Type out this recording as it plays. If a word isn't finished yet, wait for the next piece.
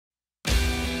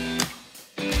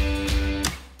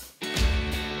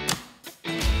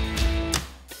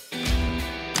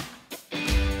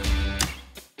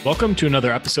Welcome to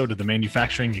another episode of the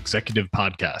Manufacturing Executive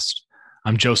Podcast.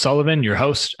 I'm Joe Sullivan, your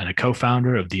host and a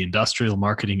co-founder of the industrial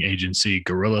marketing agency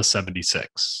Gorilla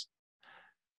 76.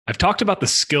 I've talked about the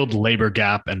skilled labor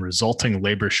gap and resulting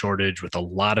labor shortage with a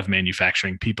lot of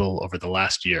manufacturing people over the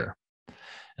last year.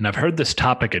 And I've heard this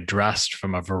topic addressed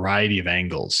from a variety of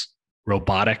angles: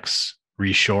 robotics,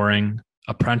 reshoring,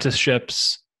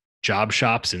 apprenticeships, job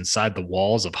shops inside the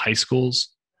walls of high schools.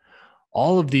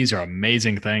 All of these are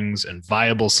amazing things and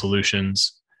viable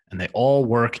solutions, and they all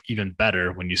work even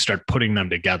better when you start putting them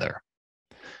together.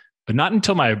 But not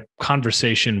until my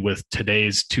conversation with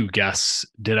today's two guests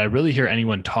did I really hear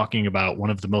anyone talking about one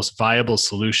of the most viable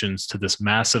solutions to this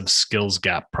massive skills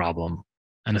gap problem,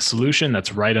 and a solution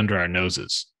that's right under our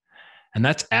noses. And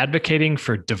that's advocating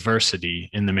for diversity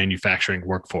in the manufacturing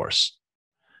workforce.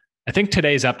 I think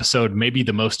today's episode may be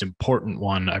the most important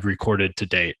one I've recorded to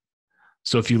date.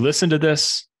 So if you listen to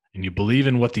this and you believe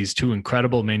in what these two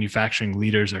incredible manufacturing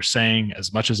leaders are saying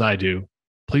as much as I do,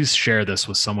 please share this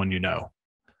with someone you know.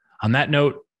 On that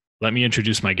note, let me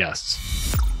introduce my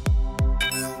guests.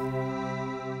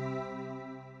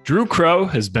 Crowe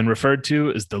has been referred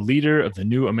to as the leader of the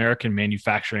new American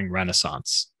manufacturing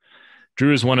renaissance.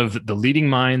 Drew is one of the leading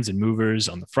minds and movers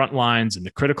on the front lines in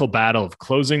the critical battle of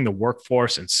closing the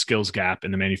workforce and skills gap in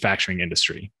the manufacturing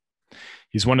industry.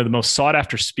 He's one of the most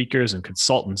sought-after speakers and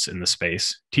consultants in the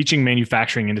space, teaching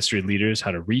manufacturing industry leaders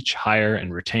how to reach, hire,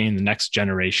 and retain the next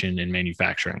generation in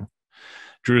manufacturing.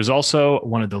 Drew is also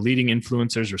one of the leading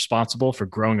influencers responsible for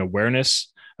growing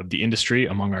awareness of the industry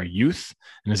among our youth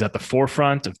and is at the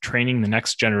forefront of training the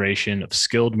next generation of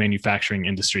skilled manufacturing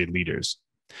industry leaders.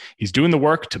 He's doing the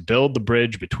work to build the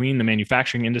bridge between the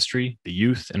manufacturing industry, the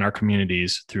youth, and our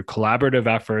communities through collaborative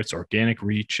efforts, organic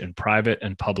reach, and private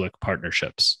and public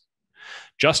partnerships.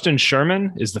 Justin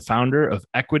Sherman is the founder of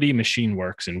Equity Machine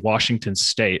Works in Washington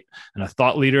State and a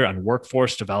thought leader on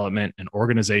workforce development and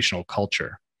organizational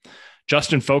culture.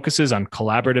 Justin focuses on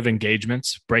collaborative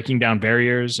engagements, breaking down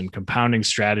barriers, and compounding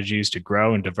strategies to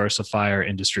grow and diversify our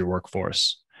industry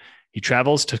workforce. He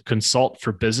travels to consult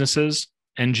for businesses,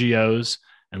 NGOs,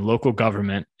 and local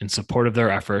government in support of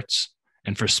their efforts,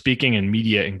 and for speaking and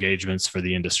media engagements for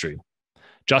the industry.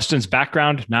 Justin's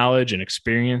background, knowledge, and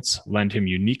experience lend him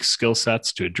unique skill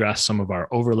sets to address some of our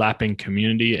overlapping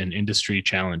community and industry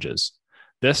challenges.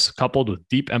 This, coupled with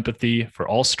deep empathy for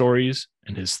all stories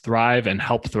and his thrive and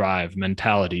help thrive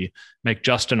mentality, make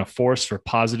Justin a force for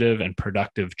positive and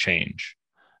productive change.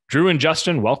 Drew and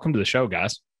Justin, welcome to the show,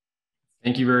 guys.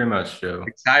 Thank you very much, Joe.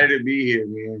 Excited to be here,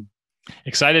 man.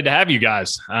 Excited to have you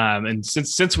guys. And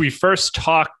since we first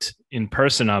talked in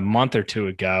person a month or two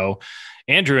ago,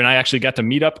 Andrew and I actually got to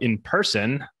meet up in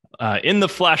person, in the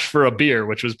flesh for a beer,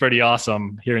 which was pretty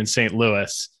awesome here in St.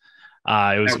 Louis.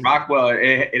 It was at Rockwell.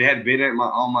 It had been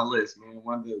on my list, man.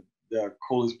 One of the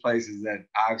coolest places that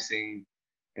I've seen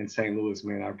in St. Louis,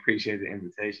 man. I appreciate the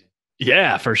invitation.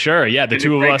 Yeah, for sure. Yeah, the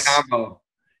two of us. Combo.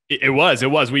 It was.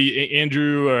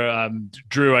 Andrew or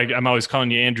Drew. I'm always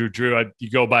calling you Andrew, Drew. You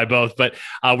go by both, but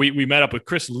we met up with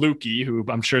Chris Lukey, who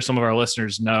I'm sure some of our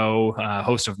listeners know,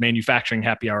 host of Manufacturing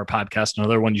Happy Hour podcast,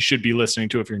 another one you should be listening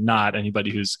to if you're not.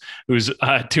 Anybody who's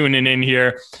tuning in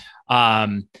here.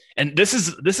 And this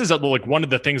is like one of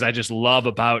the things I just love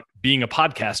about being a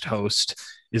podcast host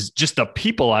is just the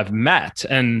people I've met.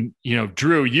 And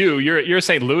Drew, you're a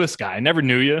St. Louis guy. I never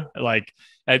knew you. Like,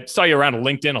 I saw you around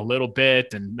LinkedIn a little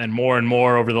bit and more and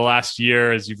more over the last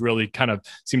year as you've really kind of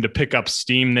seemed to pick up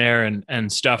steam there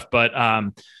and stuff. But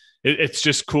it's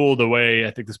just cool the way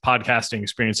I think this podcasting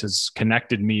experience has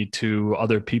connected me to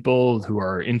other people who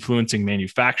are influencing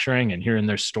manufacturing and hearing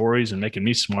their stories and making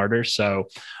me smarter. So,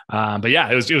 but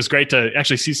yeah, it was great to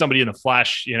actually see somebody in the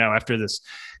flesh, after this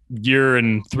year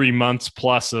and 3 months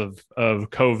plus of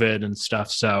COVID and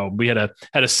stuff. So we had a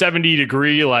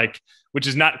 70-degree, which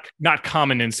is not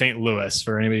common in St. Louis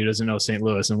for anybody who doesn't know St.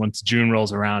 Louis. And once June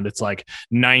rolls around, it's like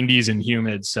 90s and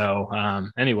humid. So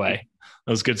anyway,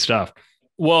 that was good stuff.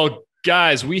 Well,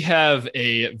 guys, we have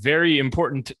a very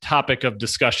important topic of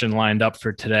discussion lined up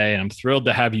for today. And I'm thrilled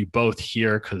to have you both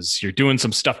here because you're doing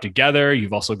some stuff together.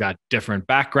 You've also got different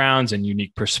backgrounds and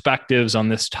unique perspectives on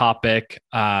this topic.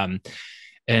 And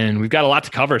we've got a lot to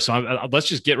cover. So let's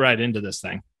just get right into this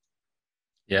thing.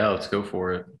 Yeah, let's go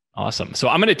for it. Awesome. So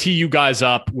I'm going to tee you guys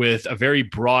up with a very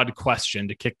broad question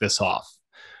to kick this off.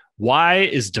 Why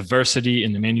is diversity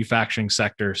in the manufacturing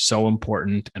sector so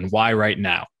important, and why right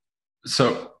now?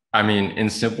 So, in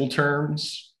simple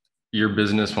terms, your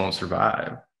business won't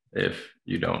survive if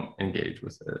you don't engage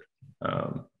with it.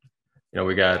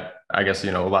 We got,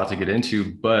 a lot to get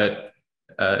into, but,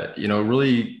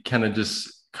 really kind of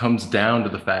just comes down to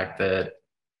the fact that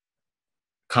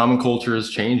common culture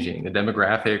is changing. The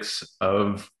demographics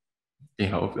of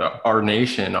our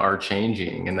nation are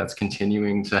changing, and that's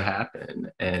continuing to happen.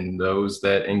 And those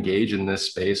that engage in this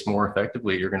space more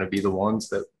effectively are going to be the ones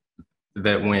that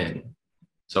win.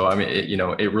 So I mean,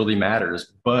 it really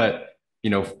matters. But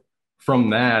from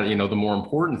that, the more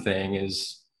important thing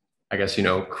is, I guess,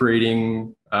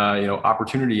 creating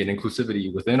opportunity and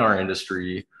inclusivity within our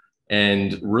industry,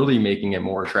 and really making it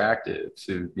more attractive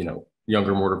to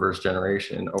younger, more diverse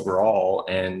generation overall,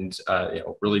 and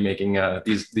really making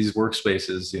these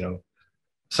workspaces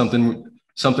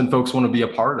something folks want to be a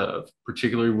part of,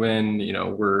 particularly when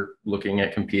we're looking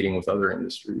at competing with other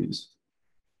industries.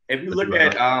 If you look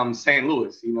at St.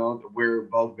 Louis, we're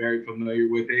both very familiar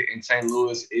with it, and St.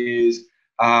 Louis is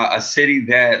a city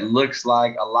that looks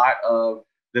like a lot of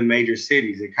the major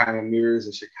cities. It kind of mirrors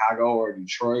a Chicago or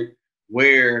Detroit,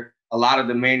 where a lot of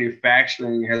the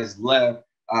manufacturing has left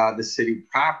the city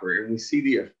proper. And we see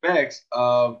the effects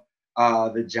of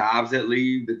the jobs that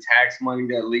leave, the tax money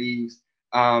that leaves,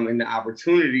 and the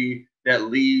opportunity that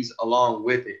leaves along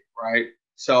with it, right?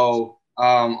 So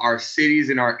our cities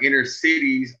and our inner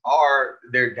cities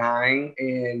they're dying,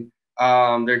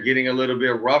 and they're getting a little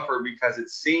bit rougher because it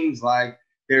seems like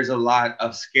there's a lot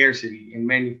of scarcity, and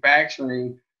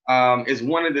manufacturing is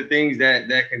one of the things that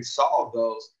can solve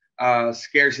those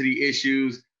scarcity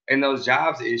issues and those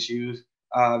jobs issues,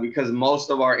 because most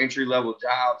of our entry level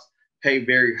jobs pay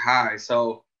very high.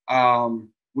 So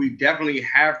we definitely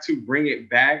have to bring it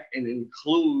back and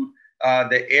include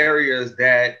the areas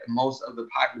that most of the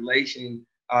population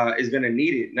is going to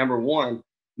need it. Number one.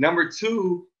 Number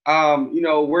two,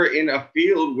 we're in a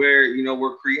field where,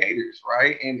 we're creators,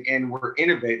 right? And we're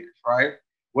innovators, right?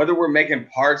 Whether we're making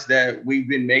parts that we've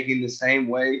been making the same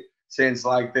way since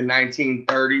like the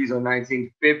 1930s or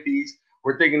 1950s,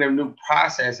 we're thinking of new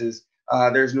processes.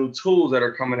 There's new tools that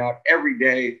are coming out every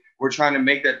day. We're trying to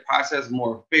make that process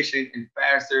more efficient and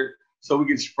faster so we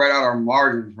can spread out our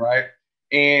margins, right?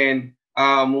 And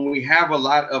when we have a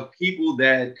lot of people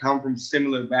that come from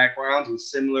similar backgrounds with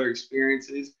similar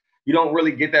experiences, you don't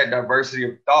really get that diversity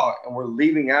of thought. And we're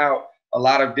leaving out a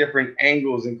lot of different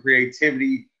angles and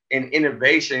creativity and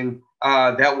innovation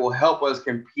that will help us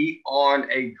compete on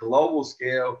a global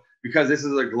scale, because this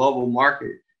is a global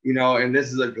market, and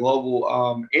this is a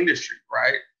global industry,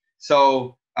 right?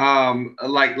 So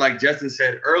like Justin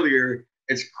said earlier,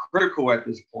 it's critical at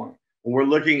this point. When we're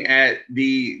looking at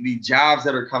the jobs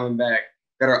that are coming back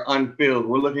that are unfilled,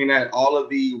 we're looking at all of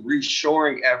the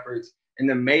reshoring efforts and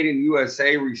the Made in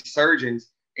USA resurgence.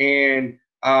 And,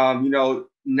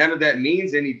 none of that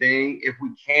means anything if we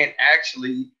can't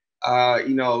actually,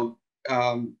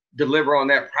 deliver on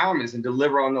that promise and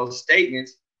deliver on those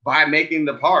statements by making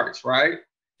the parts, right?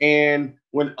 And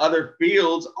when other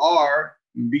fields are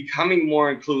becoming more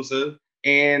inclusive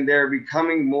and they're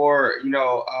becoming more,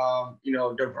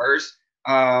 diverse,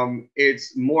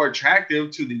 it's more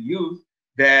attractive to the youth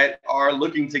that are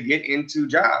looking to get into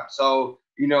jobs. So,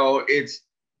 it's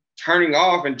turning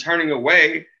off and turning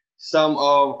away some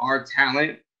of our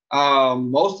talent,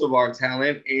 most of our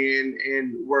talent,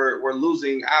 and we're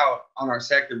losing out on our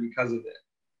sector because of it.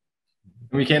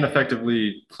 We can't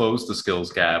effectively close the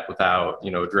skills gap without,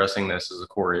 addressing this as a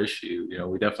core issue.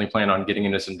 We definitely plan on getting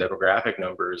into some demographic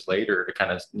numbers later to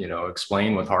kind of,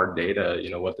 explain with hard data,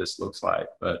 what this looks like.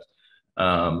 But,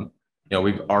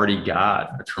 we've already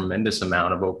got a tremendous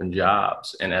amount of open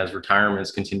jobs. And as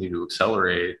retirements continue to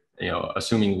accelerate,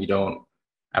 assuming we don't,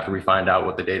 after we find out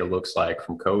what the data looks like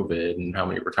from COVID and how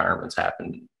many retirements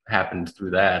happened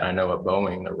through that. I know at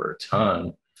Boeing, there were a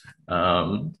ton.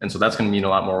 And so that's going to mean a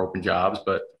lot more open jobs,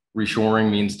 but reshoring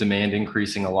means demand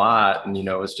increasing a lot. And,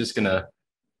 it's going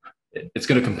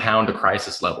to compound a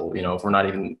crisis level, if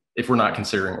we're not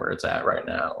considering where it's at right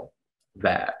now,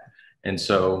 that. And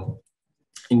so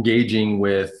engaging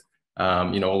with, a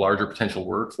larger potential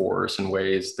workforce in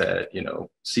ways that,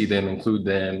 see them, include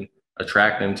them,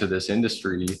 attract them to this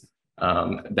industry,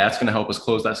 that's going to help us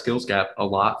close that skills gap a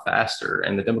lot faster.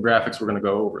 And the demographics we're going to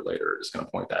go over later is going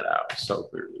to point that out so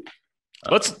clearly.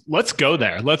 Let's go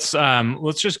there. Let's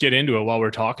just get into it while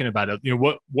we're talking about it.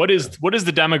 What is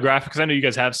the demographics? I know you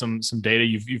guys have some data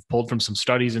you've pulled from some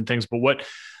studies and things, but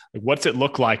what's it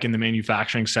look like in the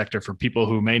manufacturing sector for people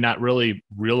who may not really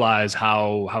realize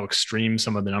how extreme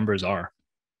some of the numbers are?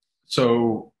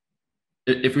 So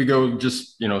if we go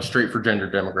just, straight for gender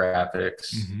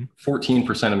demographics,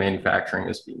 14% of manufacturing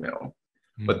is female,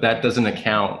 but that doesn't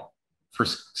account for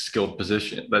skilled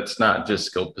position. That's not just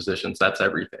skilled positions, that's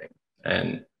everything.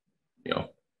 And,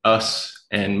 us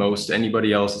and most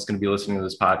anybody else that's going to be listening to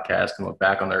this podcast can look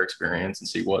back on their experience and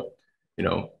see what,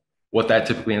 what that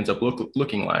typically ends up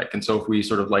looking like. And so if we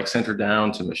sort of like center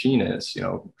down to machinists, you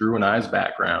know, Drew and I's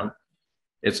background,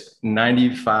 it's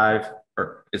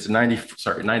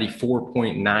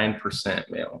 94.9%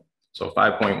 male. So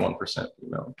 5.1%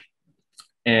 female.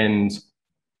 And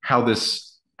how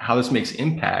this makes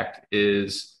impact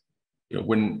is, you know,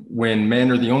 when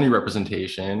men are the only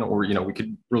representation, or, you know, we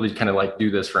could really kind of like do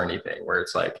this for anything where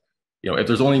it's like, you know, if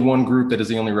there's only one group that is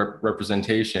the only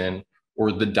representation, or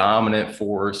the dominant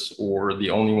force, or the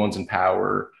only ones in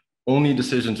power, only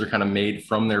decisions are kind of made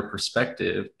from their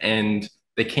perspective, and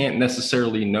they can't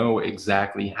necessarily know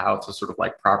exactly how to sort of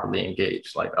like properly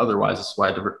engage. Like otherwise, that's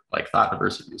why like thought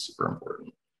diversity is super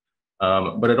important.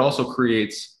 But it also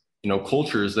creates, you know,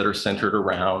 cultures that are centered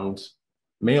around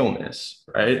maleness,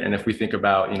 right? And if we think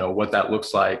about, you know, what that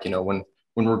looks like, you know, when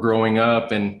we're growing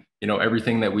up, and, you know,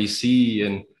 everything that we see,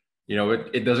 and, you know,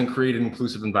 it doesn't create an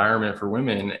inclusive environment for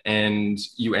women, and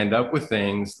you end up with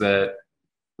things that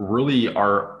really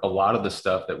are a lot of the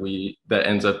stuff that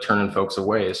ends up turning folks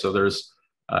away. So there's,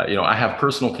 you know, I have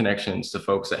personal connections to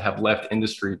folks that have left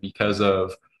industry because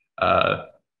of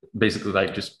basically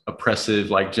like just oppressive,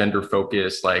 like gender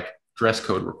focused, like dress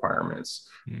code requirements.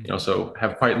 You know, so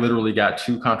have quite literally got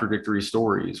two contradictory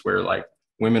stories where like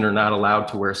women are not allowed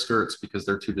to wear skirts because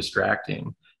they're too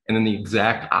distracting. And then the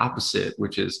exact opposite,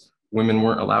 which is women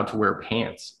weren't allowed to wear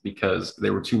pants because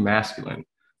they were too masculine.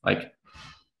 Like,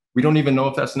 we don't even know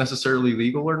if that's necessarily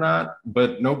legal or not,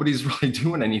 but nobody's really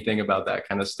doing anything about that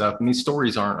kind of stuff. And these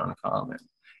stories aren't uncommon.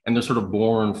 And they're sort of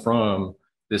born from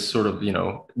this sort of, you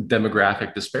know,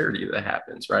 demographic disparity that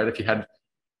happens, right? If you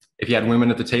had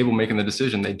women at the table making the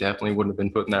decision, they definitely wouldn't have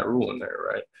been putting that rule in there,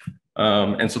 right?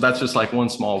 And so that's just like one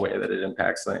small way that it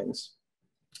impacts things.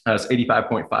 It's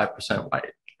 85.5%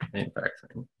 white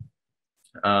manufacturing.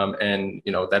 And,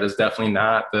 you know, that is definitely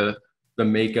not the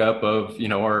makeup of, you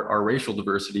know, our racial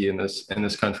diversity in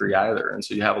this country either. And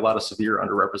so you have a lot of severe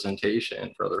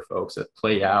underrepresentation for other folks that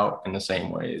play out in the same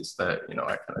ways that, you know,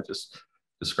 I kind of just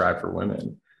described for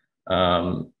women.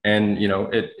 And, you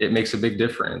know, it makes a big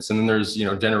difference. And then there's, you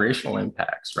know, generational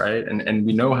impacts, right? And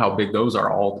we know how big those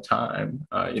are all the time,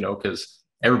 you know, because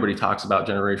everybody talks about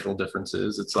generational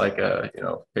differences. It's like a, you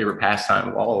know, favorite pastime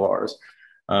of all of ours.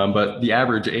 But the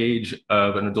average age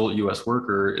of an adult US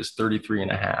worker is 33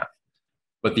 and a half.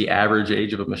 But the average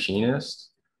age of a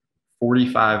machinist,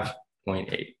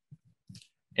 45.8.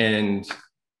 And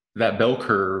that bell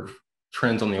curve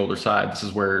trends on the older side. This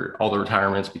is where all the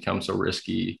retirements become so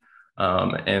risky.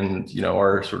 And, you know,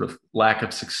 our sort of lack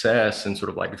of success and sort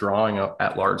of like drawing up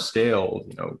at large scale,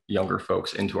 you know, younger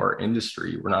folks into our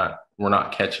industry, we're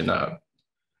not catching up.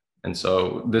 And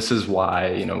so this is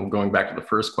why, you know, going back to the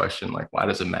first question, like, why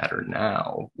does it matter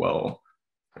now? Well,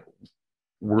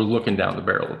 we're looking down the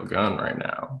barrel of a gun right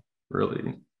now,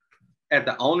 really. At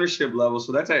the ownership level,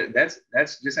 so that's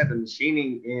just at the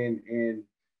machining and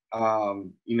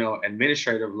you know,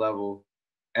 administrative level.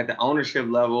 At the ownership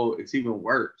level, it's even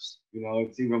worse. You know,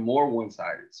 it's even more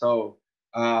one-sided. So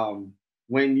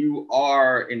when you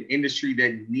are an industry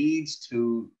that needs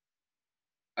to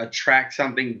attract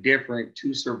something different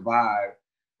to survive,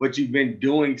 but you've been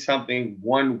doing something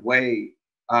one way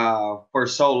for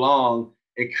so long,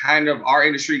 it kind of, our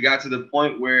industry got to the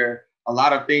point where a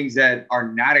lot of things that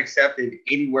are not accepted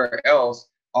anywhere else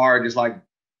are just like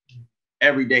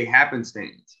everyday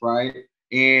happenstance, right?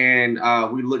 And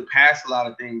we look past a lot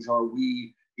of things, or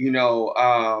we, you know,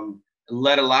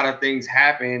 let a lot of things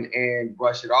happen and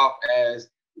brush it off as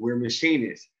we're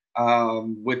machinists.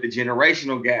 With the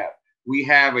generational gap, we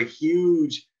have a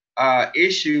huge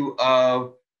issue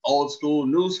of old school,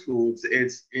 new school.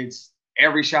 It's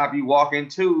every shop you walk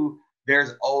into,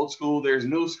 there's old school, there's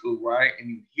new school, right? And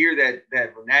you hear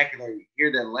that vernacular, you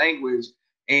hear that language,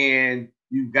 and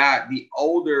you've got the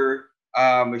older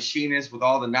machinists with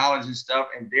all the knowledge and stuff,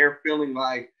 and they're feeling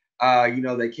like you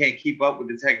know, they can't keep up with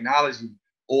the technology,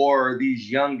 or these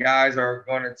young guys are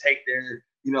going to take their,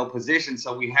 you know, position.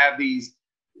 So we have these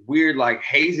weird like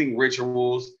hazing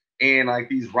rituals and like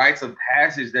these rites of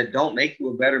passage that don't make you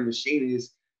a better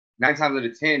machinist. 9 times out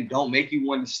of 10 don't make you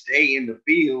want to stay in the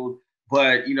field.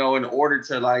 But, you know, in order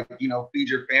to like, you know, feed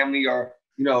your family or,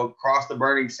 you know, cross the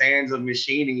burning sands of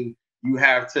machining, you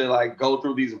have to like go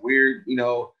through these weird, you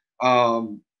know,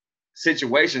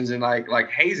 situations and like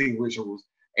hazing rituals.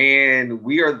 And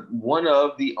we are one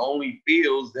of the only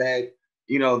fields that,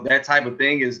 you know, that type of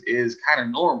thing is kind of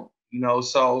normal, you know.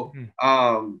 So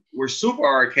we're super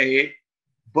archaic,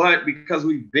 but because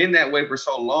we've been that way for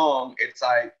so long, it's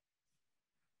like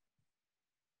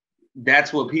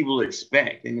that's what people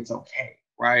expect, and it's okay,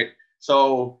 right?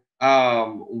 So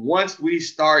once we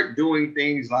start doing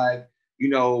things like, you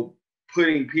know,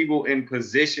 putting people in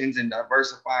positions and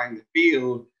diversifying the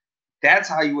field, that's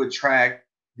how you attract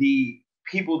the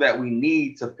people that we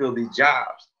need to fill these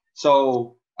jobs.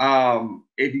 So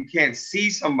if you can't see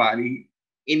somebody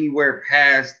anywhere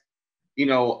past, an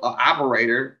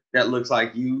operator that looks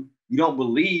like you don't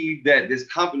believe that this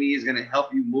company is going to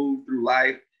help you move through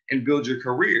life and build your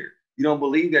career. You don't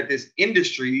believe that this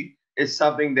industry is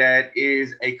something that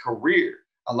is a career.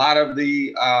 A lot of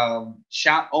the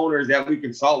shop owners that we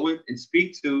consult with and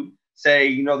speak to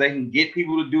say, they can get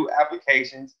people to do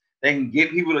applications. They can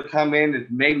get people to come in and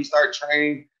maybe start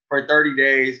training for 30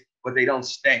 days, but they don't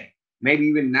stay. Maybe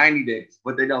even 90 days,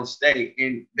 but they don't stay.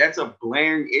 And that's a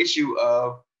glaring issue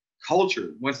of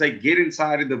culture. Once they get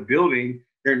inside of the building,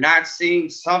 they're not seeing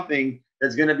something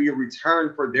that's going to be a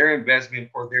return for their investment,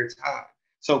 for their time.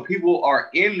 So people are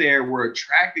in there, we're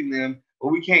attracting them, but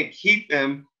we can't keep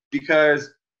them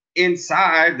because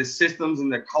inside the systems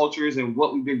and the cultures and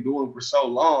what we've been doing for so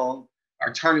long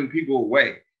are turning people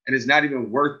away. And it's not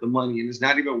even worth the money, and it's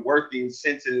not even worth the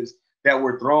incentives that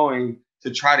we're throwing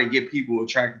to try to get people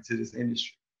attracted to this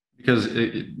industry. Because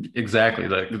exactly,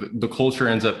 like the culture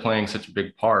ends up playing such a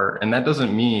big part. And that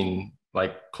doesn't mean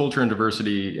like culture and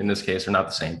diversity in this case are not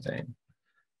the same thing.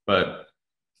 But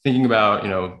thinking about,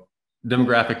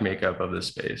 demographic makeup of this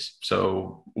space.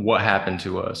 So what happened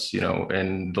to us,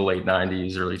 in the late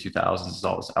 90s, early 2000s, as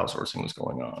all this outsourcing was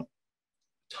going on?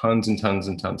 Tons and tons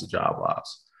and tons of job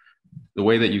loss. The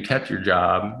way that you kept your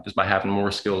job is by having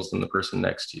more skills than the person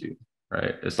next to you,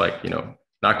 right? It's like,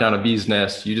 knock down a bee's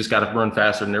nest. You just got to run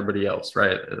faster than everybody else,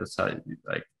 right? That's how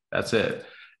that's it.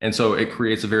 And so it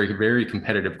creates a very, very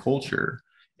competitive culture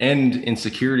and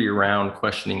insecurity around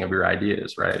questioning of your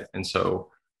ideas, right? And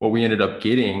so what we ended up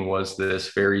getting was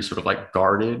this very sort of like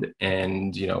guarded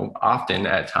and, often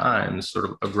at times sort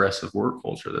of aggressive work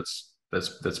culture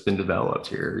that's been developed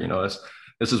here.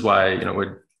 This is why, we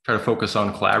try to focus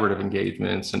on collaborative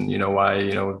engagements, and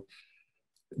why,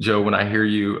 Joe, when I hear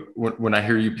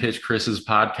you pitch Chris's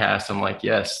podcast, I'm like,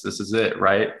 yes, this is it,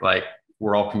 right? Like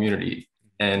we're all community.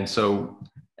 And so,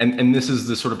 and this is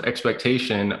the sort of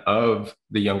expectation of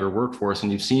the younger workforce.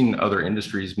 And you've seen other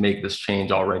industries make this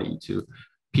change already to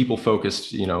people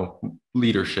focused,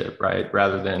 leadership, right?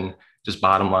 Rather than just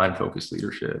bottom line focused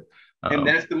leadership. And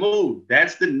that's the move.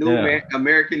 That's the new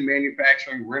American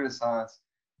manufacturing renaissance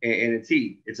in a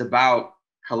T. It's about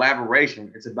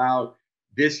collaboration. It's about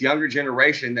this younger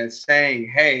generation that's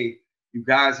saying, hey, you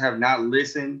guys have not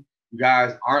listened. You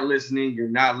guys aren't listening. You're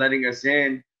not letting us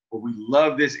in. But we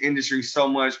love this industry so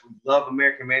much. We love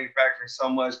American manufacturing so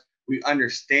much. We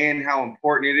understand how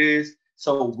important it is.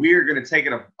 So we're going to take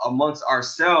it amongst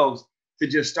ourselves to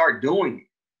just start doing it,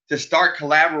 to start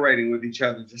collaborating with each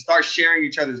other, to start sharing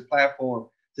each other's platform,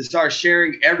 to start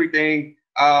sharing everything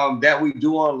that we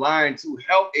do online to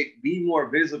help it be more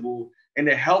visible and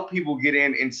to help people get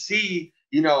in and see,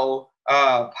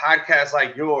 podcasts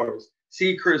like yours,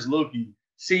 see Chris Lukey,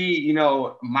 see,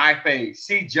 my face,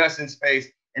 see Justin's face,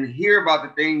 and hear about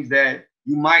the things that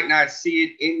you might not see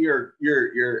it in your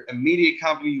immediate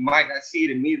company. You might not see it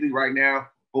immediately right now,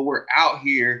 but we're out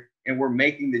here and we're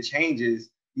making the changes,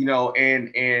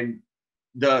 and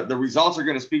the results are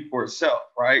going to speak for itself,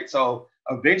 right? So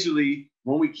eventually,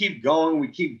 when we keep going, we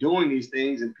keep doing these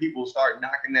things, and people start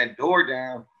knocking that door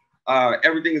down,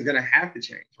 everything is going to have to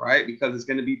change, right? Because it's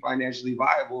going to be financially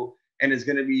viable, and it's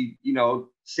going to be,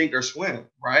 sink or swim,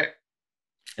 right?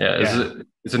 Yeah,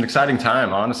 it's an exciting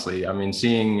time, honestly. I mean,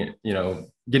 seeing,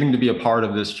 getting to be a part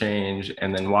of this change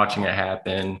and then watching it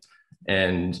happen,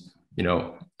 and,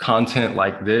 content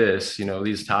like this,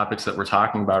 these topics that we're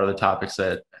talking about are the topics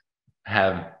that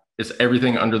it's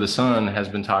everything under the sun has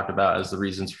been talked about as the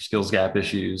reasons for skills gap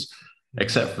issues,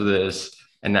 except for this.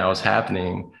 And now it's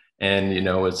happening. And,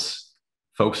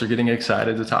 folks are getting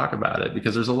excited to talk about it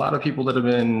because there's a lot of people that have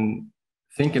been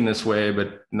thinking this way,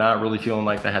 but not really feeling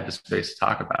like they had the space to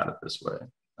talk about it this way.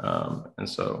 And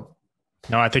so.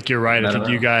 No, I think you're right. I think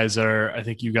you guys,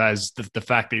 the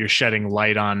fact that you're shedding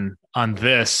light on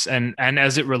this and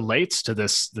as it relates to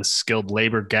this skilled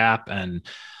labor gap and,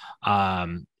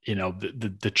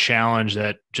 the challenge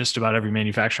that just about every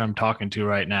manufacturer I'm talking to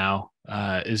right now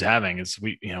is having is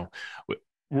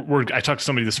I talked to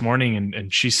somebody this morning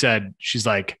and she's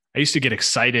like, I used to get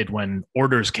excited when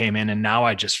orders came in and now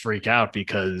I just freak out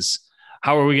because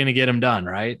how are we going to get them done?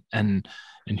 Right. And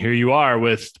here you are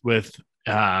with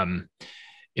a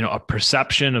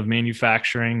perception of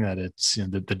manufacturing that it's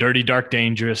the dirty, dark,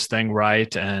 dangerous thing.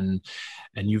 Right. And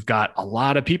you've got a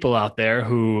lot of people out there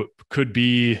who could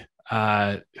be,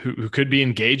 who could be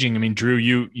engaging. I mean,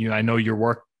 Drew, I know your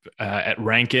work at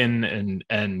Rankin,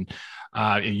 and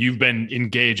you've been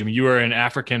engaged. I mean, you are an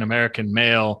African American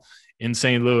male in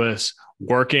St. Louis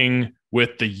working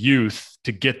with the youth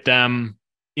to get them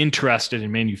interested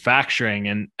in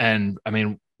manufacturing. And I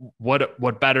mean,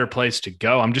 what better place to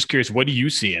go? I'm just curious, what are you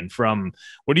seeing from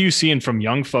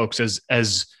young folks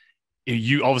as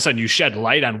you all of a sudden you shed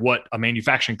light on what a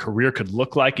manufacturing career could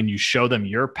look like and you show them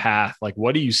your path? Like,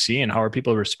 what are you seeing? How are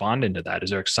people responding to that? Is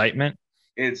there excitement?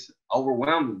 It's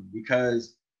overwhelming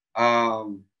because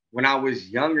when I was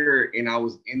younger and I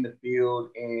was in the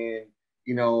field and,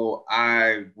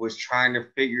 I was trying to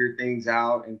figure things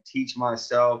out and teach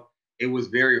myself, it was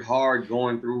very hard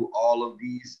going through all of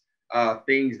these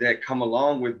things that come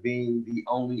along with being the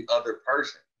only other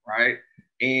person, right?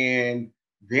 And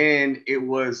then it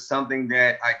was something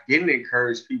that I didn't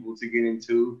encourage people to get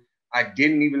into. I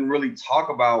didn't even really talk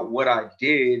about what I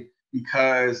did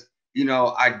because,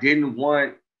 I didn't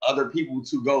want other people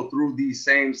to go through these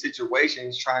same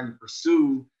situations trying to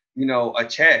pursue, a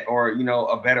check or,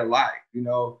 a better life,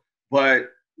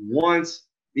 But once,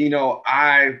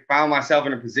 I found myself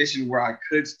in a position where I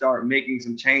could start making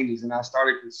some changes and I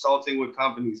started consulting with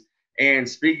companies and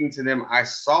speaking to them, I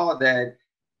saw that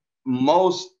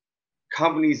most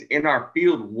companies in our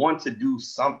field want to do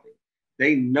something.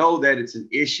 They know that it's an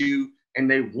issue and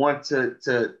they want to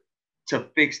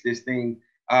fix this thing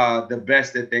the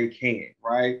best that they can,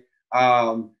 right?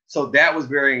 So that was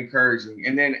very encouraging.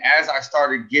 And then as I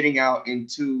started getting out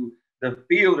into the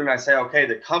field and I say, okay,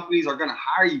 the companies are going to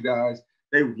hire you guys.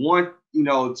 They want,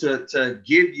 to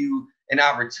give you an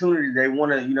opportunity. They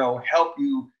want to, help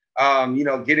you,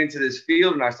 get into this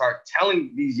field. And I start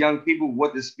telling these young people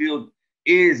what this field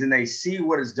is, and they see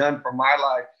what it's done for my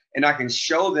life. And I can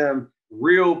show them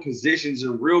real positions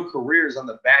and real careers on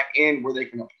the back end where they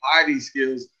can apply these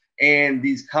skills. And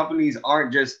these companies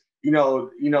aren't just,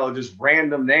 just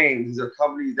random names. These are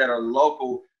companies that are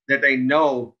local, that they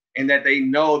know, and that they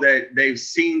know that they've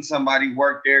seen somebody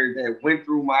work there that went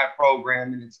through my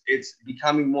program, and it's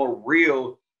becoming more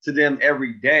real to them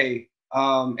every day.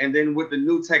 And then with the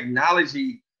new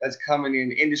technology that's coming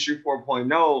in, Industry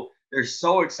 4.0, they're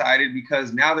so excited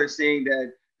because now they're seeing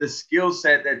that the skill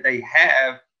set that they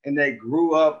have and they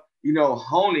grew up,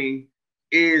 honing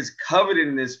is coveted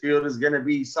in this field is going to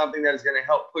be something that is going to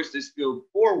help push this field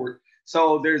forward.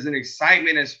 So there's an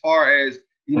excitement as far as,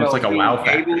 it's like a wow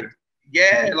factor.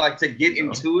 Like to get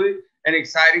into it, an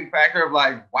exciting factor of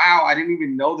like, wow, I didn't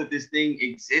even know that this thing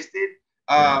existed.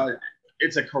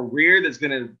 It's a career that's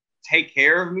going to take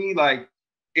care of me, like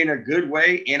in a good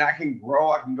way. And I can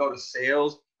grow, I can go to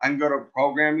sales, I can go to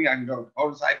programming, I can go to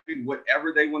prototyping,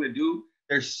 whatever they want to do.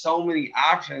 There's so many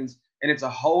options and it's a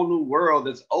whole new world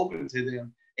that's open to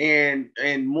them. And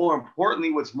more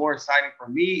importantly, what's more exciting for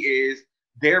me is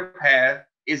their path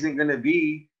isn't going to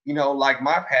be, like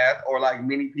my path or like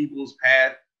many people's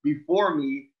path before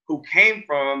me who came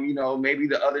from, maybe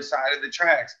the other side of the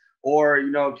tracks or,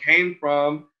 came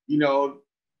from,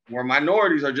 where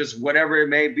minorities or just whatever it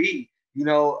may be,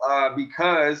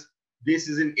 because this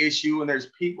is an issue and there's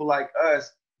people like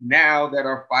us now that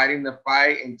are fighting the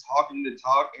fight and talking the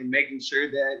talk and making sure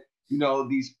that,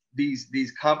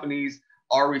 these companies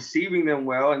are receiving them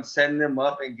well and setting them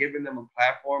up and giving them a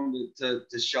platform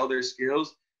to show their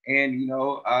skills and,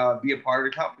 be a part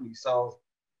of the company. So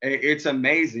it's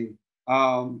amazing.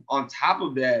 On top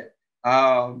of that,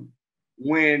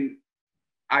 when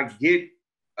I get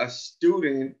a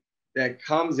student that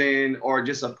comes in or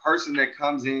just a person that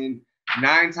comes in,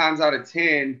 9 times out of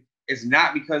 10, it's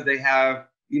not because they have,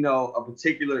 a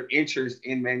particular interest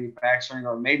in manufacturing,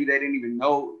 or maybe they didn't even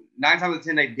know. 9 times out of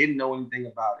 10, they didn't know anything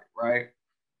about it, right?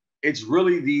 It's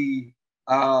really the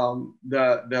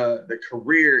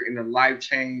career and the life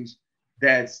change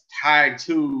that's tied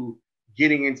to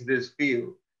getting into this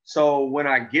field. So when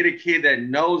I get a kid that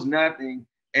knows nothing,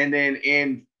 and then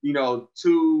in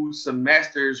 2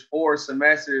 semesters, 4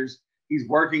 semesters, he's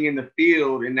working in the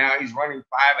field, and now he's running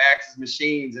 5-axis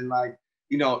machines and like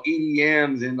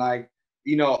EDMs and like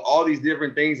all these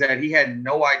different things that he had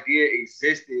no idea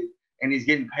existed, and he's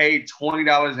getting paid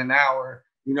 $20 an hour.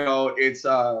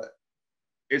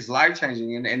 It's life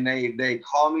changing, and they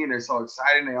call me and they're so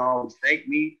excited. They always thank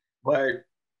me. But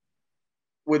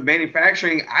with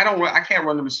manufacturing, I can't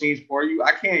run the machines for you.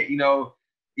 I can't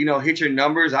hit your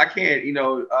numbers. I can't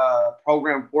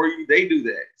program for you. They do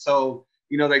that. So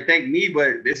they thank me,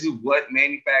 but this is what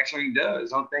manufacturing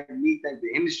does. Don't thank me, thank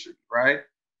the industry, right?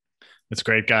 That's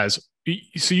great, guys.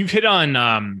 So you've hit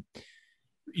on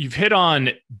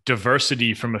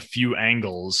diversity from a few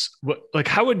angles.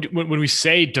 When we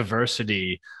say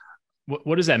diversity,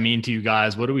 what does that mean to you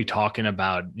guys? What are we talking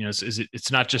about? You know,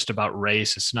 it's not just about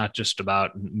race. It's not just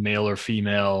about male or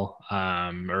female,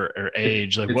 or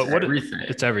age. Like it's what, everything.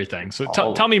 it's everything. So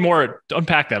tell me more,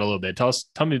 unpack that a little bit. Tell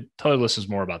our listeners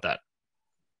more about that.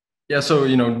 Yeah. So,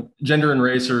 you know, gender and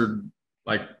race are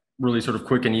like really sort of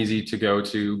quick and easy to go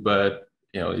to, but,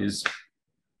 you know, these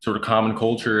sort of common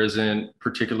culture isn't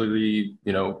particularly,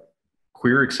 you know,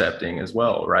 queer accepting as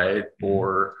well, right? Mm-hmm.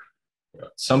 Or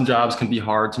some jobs can be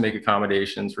hard to make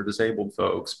accommodations for disabled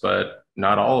folks, but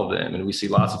not all of them. And we see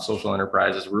lots of social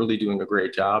enterprises really doing a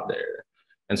great job there.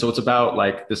 And so it's about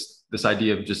like this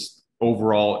idea of just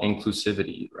overall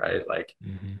inclusivity, right? Like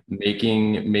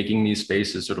mm-hmm. making these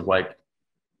spaces sort of like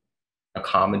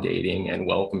accommodating and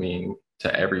welcoming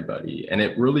to everybody. And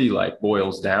it really like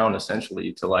boils down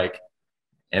essentially to like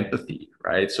empathy,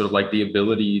 right? Sort of like the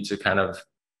ability to kind of,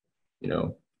 you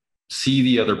know, see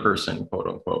the other person, quote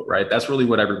unquote, right? That's really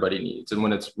what everybody needs. And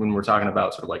when we're talking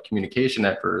about sort of like communication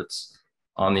efforts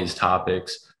on these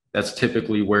topics, that's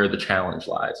typically where the challenge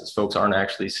lies, is folks aren't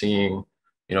actually seeing,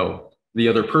 you know, the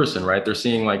other person, right? They're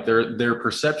seeing like their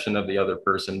perception of the other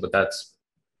person, but that's,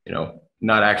 you know,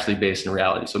 not actually based in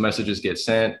reality. So messages get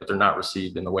sent, but they're not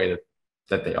received in the way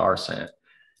that they are sent.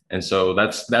 And so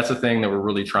that's the thing that we're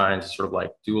really trying to sort of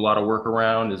like do a lot of work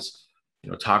around, is, you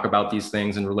know, talk about these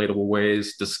things in relatable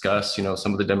ways, discuss, you know,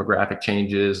 some of the demographic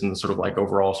changes and the sort of like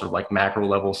overall sort of like macro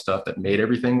level stuff that made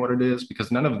everything what it is,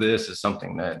 because none of this is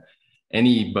something that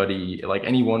anybody, like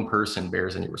any one person,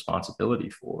 bears any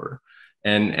responsibility for.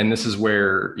 And this is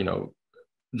where, you know,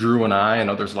 Drew and I and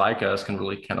others like us can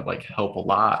really kind of like help a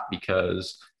lot,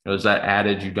 because, you know, there's that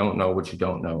adage, you don't know what you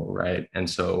don't know, right? And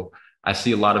so I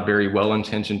see a lot of very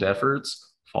well-intentioned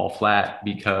efforts fall flat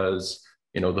because,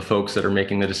 you know, the folks that are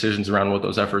making the decisions around what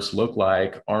those efforts look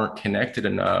like aren't connected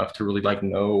enough to really like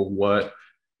know what,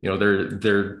 you know,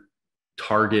 their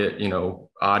target, you know,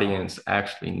 audience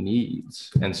actually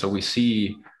needs. And so we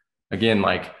see, again,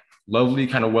 like lovely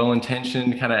kind of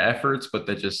well-intentioned kind of efforts, but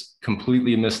that just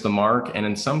completely miss the mark, and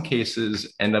in some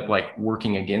cases end up like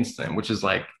working against them, which is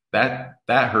like that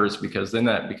hurts, because then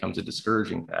that becomes a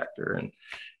discouraging factor.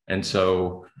 And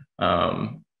so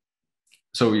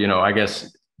so, you know, I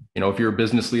guess, you know, if you're a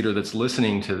business leader that's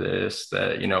listening to this,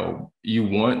 that, you know, you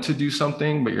want to do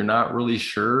something, but you're not really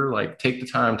sure, like take the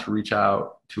time to reach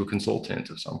out to a consultant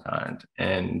of some kind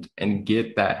and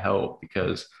get that help.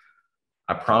 Because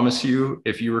I promise you,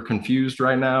 if you were confused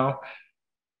right now,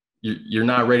 you're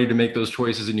not ready to make those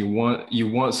choices, and you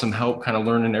want some help kind of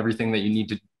learning everything that you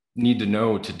need to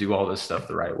know to do all this stuff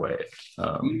the right way.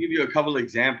 Let me give you a couple of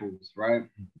examples, right?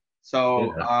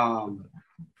 So yeah.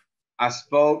 I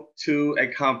spoke to a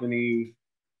company,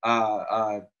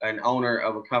 an owner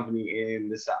of a company in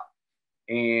the South.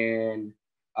 And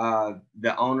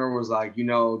the owner was like, you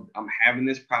know, I'm having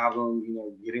this problem, you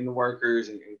know, getting the workers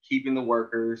and keeping the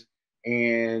workers.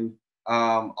 And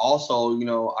also, you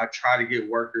know, I try to get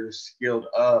workers skilled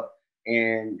up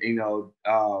and, you know,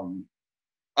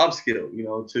 upskill, you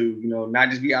know, to, you know, not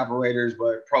just be operators,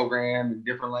 but program in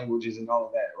different languages and all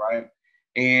of that, right?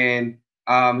 And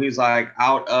he was like,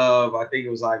 out of, I think it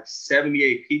was like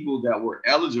 78 people that were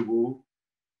eligible,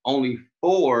 only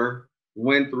 4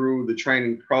 went through the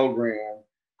training program,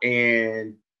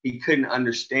 and he couldn't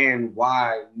understand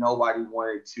why nobody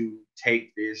wanted to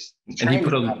take this training. And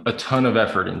he put a ton of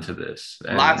effort into this,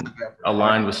 and lots of effort,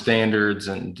 aligned with standards,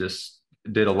 and just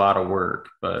did a lot of work.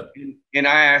 But and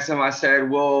I asked him, I said,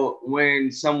 well,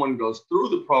 when someone goes through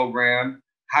the program,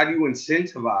 how do you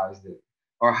incentivize them?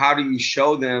 Or how do you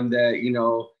show them that, you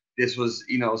know, this was,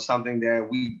 you know, something that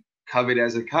we covered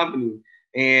as a company?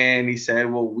 And he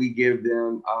said, well, we give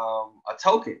them a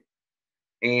token.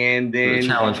 And then the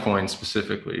challenge coin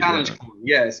specifically. Challenge coin,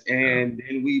 yes. And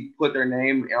then we put their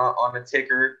name on a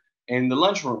ticker in the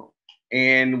lunchroom.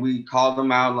 And we called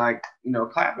them out, like, you know,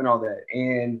 clapping all that.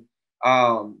 And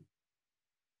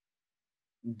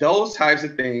those types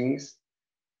of things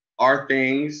are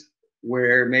things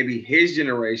where maybe his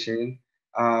generation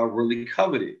really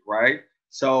coveted, right?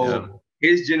 So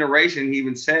his generation, he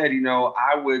even said, you know,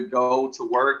 I would go to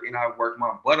work and I work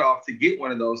my butt off to get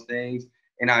one of those things,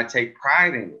 and I take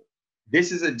pride in it.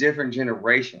 This is a different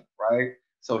generation, right?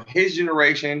 So his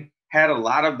generation had a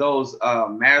lot of those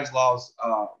Maslow's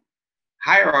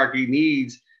hierarchy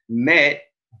needs met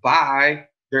by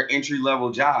their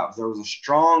entry-level jobs. There was a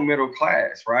strong middle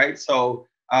class, right? So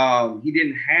he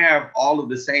didn't have all of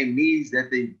the same needs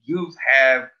that the youth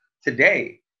have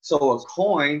today. So a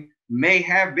coin may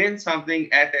have been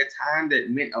something at that time that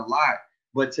meant a lot,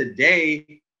 but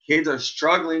today kids are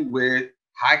struggling with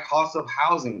high cost of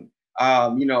housing,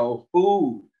 you know,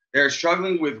 food. They're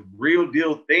struggling with real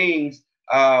deal things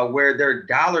where their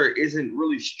dollar isn't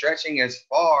really stretching as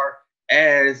far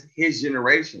as his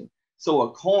generation. So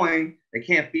a coin, they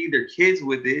can't feed their kids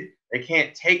with it. They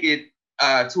can't take it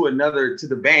to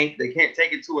the bank. They can't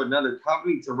take it to another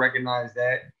company to recognize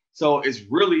that. So it's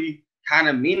really kind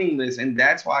of meaningless. And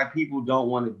that's why people don't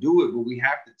want to do it. But we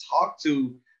have to talk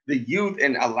to the youth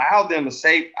and allow them a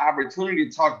safe opportunity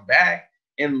to talk back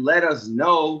and let us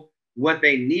know what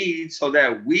they need so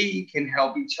that we can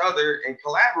help each other and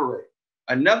collaborate.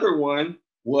 Another one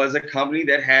was a company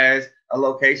that has a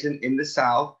location in the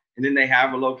South, and then they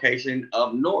have a location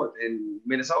up north in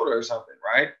Minnesota or something,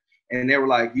 right? And they were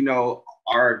like,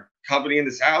 our company in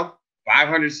the South,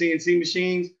 500 CNC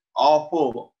machines, all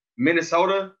full.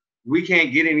 Minnesota, we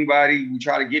can't get anybody. We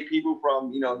try to get people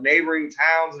from, neighboring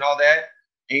towns and all that.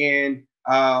 And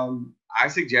I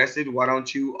suggested, why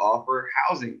don't you offer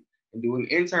housing and do an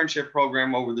internship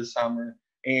program over the summer?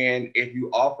 And if you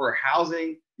offer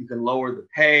housing, you can lower the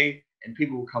pay and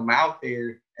people will come out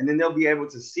there, and then they'll be able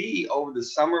to see over the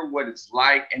summer what it's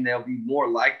like, and they'll be more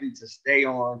likely to stay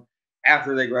on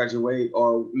after they graduate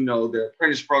or, their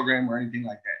apprentice program or anything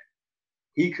like that.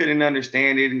 He couldn't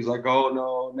understand it. He was like, oh,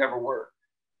 no, never worked.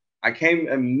 I came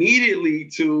immediately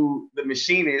to the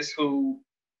machinists who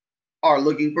are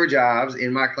looking for jobs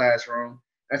in my classroom.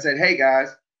 I said, hey,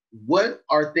 guys, what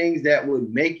are things that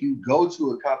would make you go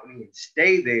to a company and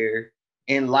stay there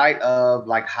in light of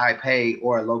like high pay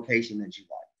or a location that you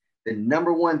like? The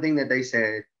number one thing that they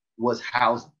said was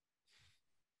housing.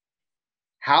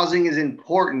 Housing is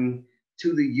important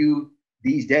to the youth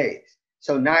these days.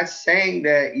 So not saying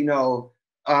that,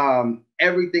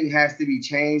 everything has to be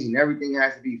changed and everything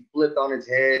has to be flipped on its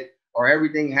head, or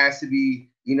everything has to be,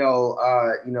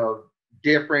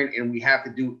 different and we have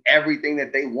to do everything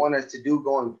that they want us to do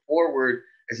going forward.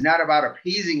 It's not about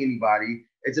appeasing anybody.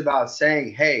 It's about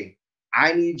saying, hey,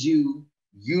 I need you,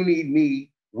 you need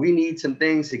me, we need some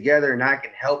things together, and I can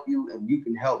help you and you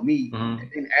can help me. Mm-hmm.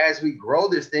 And then as we grow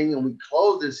this thing and we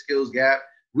close this skills gap,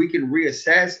 we can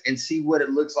reassess and see what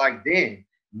it looks like then.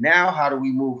 Now, how do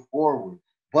we move forward?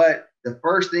 But the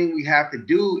first thing we have to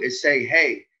do is say,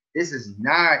 hey, this is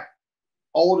not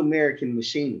old American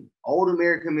machining. Old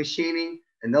American machining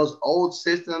and those old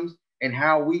systems and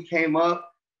how we came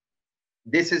up,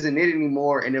 this isn't it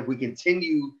anymore. And if we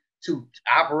continue to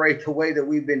operate the way that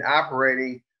we've been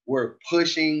operating, we're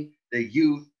pushing the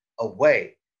youth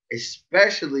away,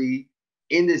 especially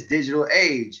in this digital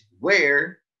age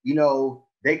where,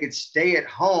 they could stay at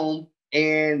home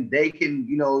and they can,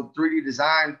 3D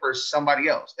design for somebody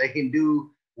else. They can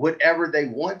do whatever they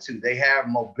want to. They have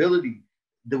mobility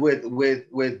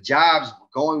with jobs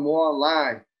going more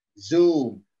online,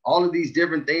 Zoom, all of these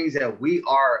different things that we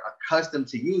are accustomed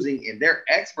to using and they're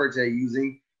experts at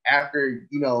using after,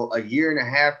 a year and a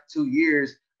half, 2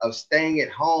 years of staying at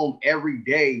home every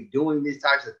day doing these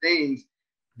types of things.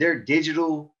 They're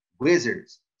digital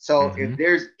wizards. So if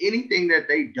there's anything that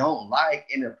they don't like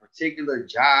in a particular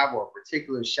job or a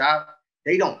particular shop,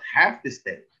 they don't have to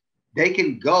stay. They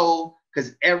can go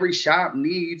because every shop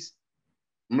needs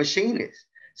machinists.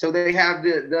 So they have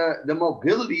the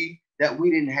mobility that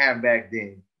we didn't have back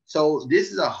then. So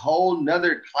this is a whole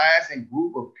nother class and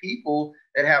group of people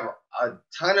that have a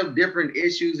ton of different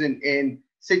issues and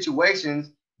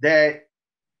situations that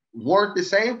weren't the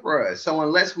same for us. So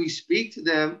unless we speak to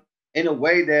them in a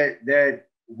way that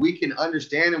we can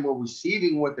understand and we're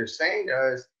receiving what they're saying to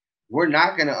us, we're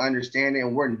not going to understand it,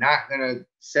 and we're not going to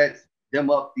set them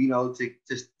up,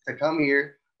 to come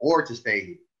here or to stay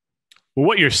here. Well,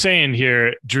 what you're saying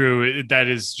here, Drew, that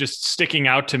is just sticking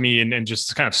out to me and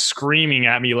just kind of screaming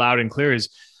at me loud and clear is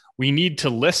we need to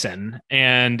listen.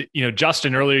 And,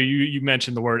 Justin, earlier you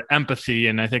mentioned the word empathy,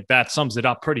 and I think that sums it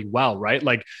up pretty well, right?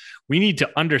 Like we need to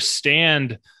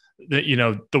understand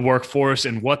the workforce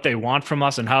and what they want from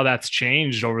us and how that's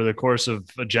changed over the course of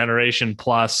a generation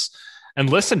plus, and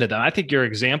listen to them. I think your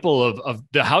example of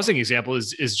the housing example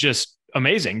is just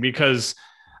amazing because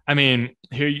I mean,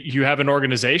 here you have an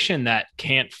organization that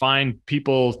can't find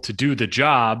people to do the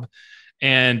job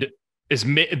and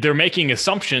they're making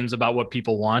assumptions about what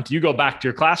people want. You go back to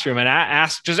your classroom and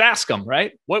ask them,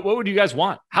 right? What would you guys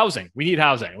want? Housing. We need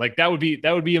housing. Like that would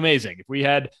be amazing. If we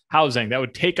had housing, that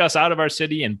would take us out of our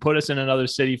city and put us in another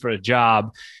city for a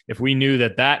job. If we knew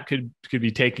that could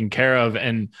be taken care of.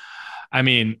 And I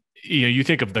mean, you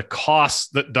think of the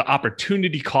cost, the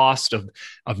opportunity cost of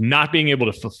not being able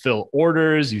to fulfill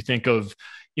orders. You think of,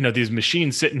 these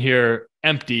machines sitting here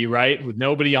empty, right? With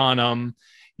nobody on them.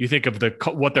 You think of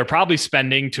what they're probably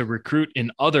spending to recruit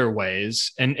in other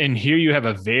ways. And here you have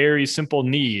a very simple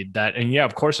need and yeah,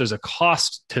 of course there's a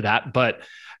cost to that, but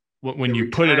when you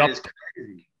put it up,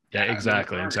 Yeah,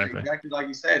 exactly. Exactly like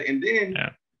you said. And then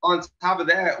on top of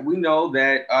that, we know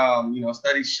that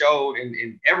studies show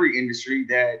in every industry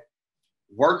that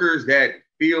workers that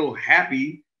feel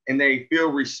happy and they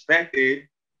feel respected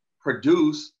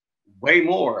produce way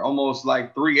more, almost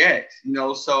like 3x.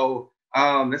 So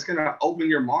that's gonna open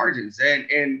your margins.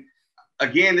 And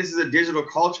again, this is a digital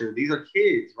culture. These are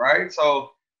kids, right?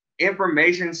 So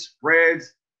information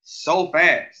spreads so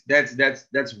fast.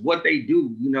 That's what they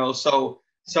do. So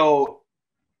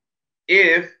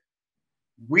if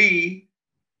we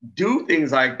do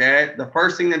things like that, the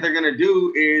first thing that they're going to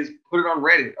do is put it on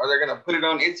Reddit, or they're going to put it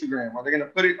on Instagram, or they're going to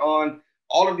put it on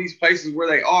all of these places where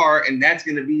they are, and that's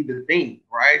going to be the thing,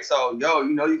 right? So,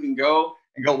 you can go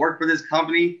work for this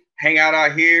company, hang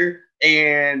out here,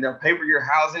 and they'll pay for your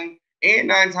housing. And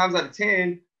 9 times out of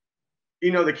 10,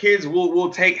 the kids will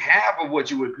take half of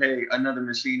what you would pay another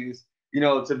machinist,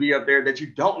 to be up there that you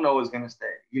don't know is going to stay.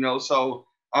 So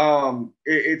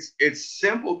it's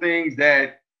simple things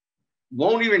that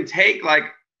won't even take like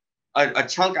a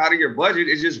chunk out of your budget.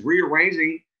 It's just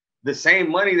rearranging the same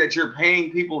money that you're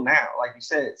paying people now, like you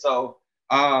said. So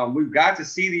we've got to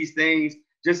see these things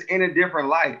just in a different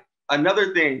light.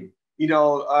 Another thing,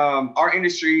 our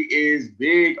industry is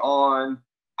big on,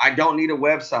 I don't need a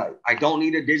website. I don't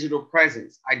need a digital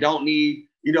presence. I don't need,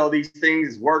 these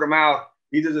things, word of mouth.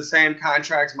 These are the same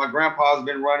contracts my grandpa's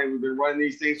been running. We've been running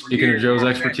these things for years. Speaking of Joe's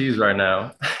expertise right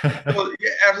now. So, yeah,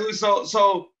 absolutely.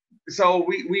 So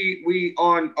we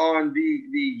on the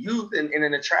youth and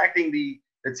in attracting the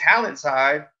talent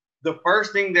side, the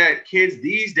first thing that kids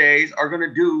these days are going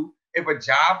to do if a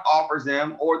job offers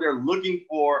them or they're looking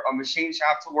for a machine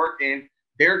shop to work in,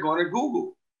 they're going to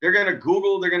Google. They're going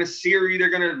to Siri, they're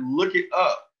going to look it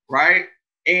up, right?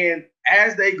 And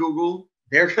as they Google,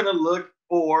 they're going to look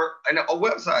for a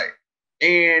website.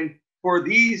 And for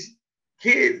these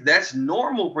kids, that's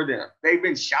normal for them. They've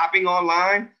been shopping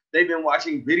online. They've been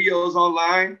watching videos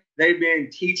online. They've been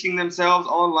teaching themselves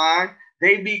online.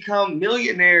 They become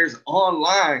millionaires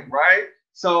online, right?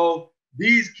 So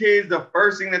these kids, the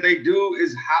first thing that they do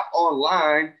is hop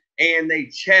online and they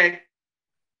check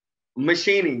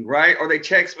machining, right? Or they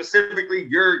check specifically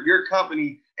your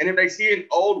company. And if they see an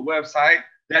old website,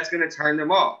 that's going to turn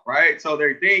them off, right? So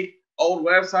they think old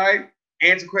website,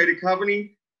 antiquated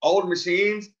company, old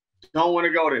machines, don't want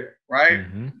to go there, right?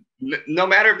 Mm-hmm. No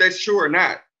matter if that's true or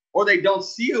not. Or they don't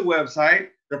see a website,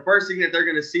 the first thing that they're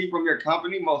going to see from your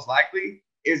company most likely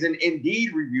is an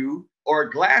Indeed review or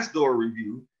a Glassdoor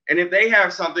review. And if they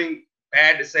have something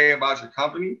bad to say about your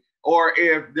company, or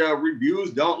if the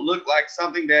reviews don't look like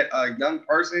something that a young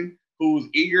person who's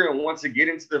eager and wants to get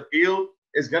into the field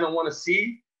is going to want to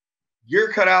see,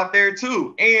 you're cut out there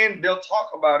too. And they'll talk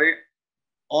about it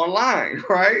online,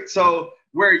 right? So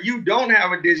where you don't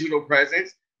have a digital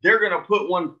presence, they're going to put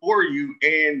one for you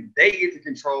and they get to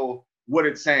control what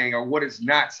it's saying or what it's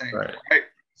not saying, right?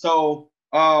 So,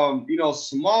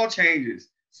 small changes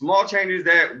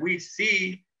that we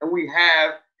see and we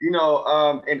have,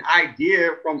 an idea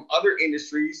from other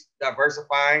industries,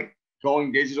 diversifying,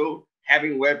 going digital,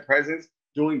 having web presence,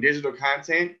 doing digital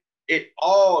content. It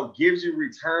all gives you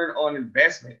return on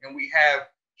investment. And we have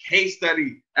case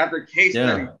study after case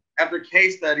study after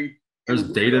case study. There's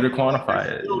data to quantify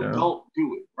it. Don't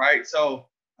do it, right? So,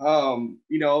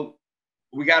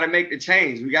 we got to make the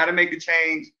change.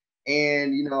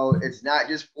 And, it's not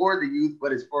just for the youth,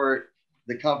 but it's for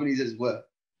the companies as well.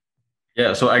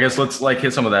 Yeah. So I guess let's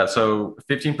hit some of that. So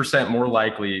 15% more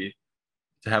likely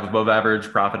to have above average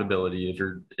profitability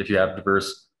if you have a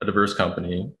diverse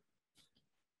company.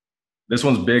 This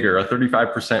one's bigger, a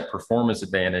 35% performance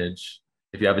advantage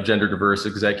if you have a gender diverse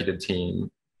executive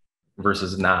team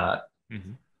versus not.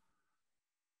 Mm-hmm.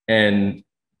 And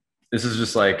this is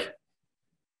just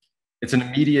it's an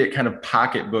immediate kind of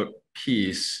pocketbook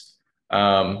piece.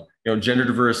 Gender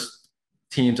diverse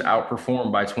teams outperform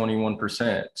by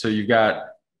 21%. So you've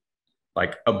got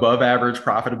above average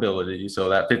profitability. So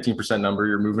that 15% number,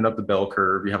 you're moving up the bell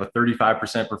curve. You have a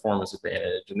 35% performance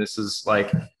advantage. And this is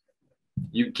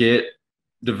you get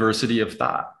diversity of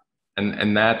thought.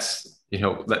 And that's,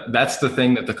 that's the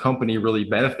thing that the company really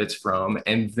benefits from.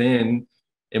 And then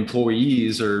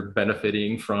employees are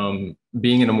benefiting from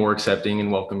being in a more accepting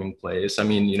and welcoming place. I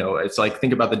mean, it's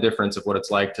think about the difference of what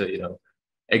it's like to,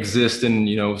 exist in,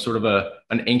 sort of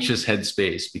an anxious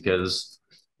headspace because,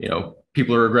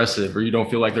 people are aggressive or you don't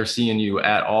feel like they're seeing you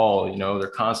at all. They're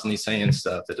constantly saying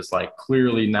stuff that is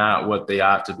clearly not what they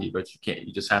ought to be, but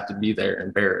you just have to be there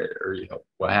and bear it or,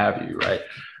 what have you. Right.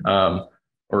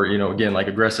 Or, again,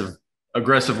 aggressive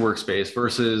workspace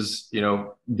versus,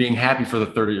 being happy for the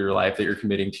third of your life that you're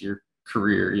committing to your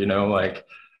career,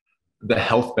 the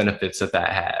health benefits that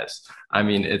has. I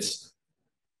mean, it's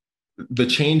the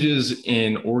changes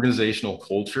in organizational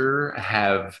culture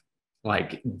have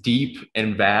like deep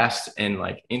and vast and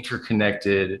like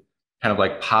interconnected kind of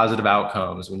like positive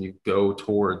outcomes when you go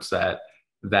towards that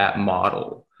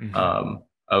model.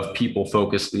 Of people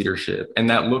focused leadership. And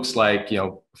that looks like, you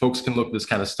know, folks can look this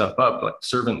kind of stuff up, like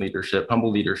servant leadership, humble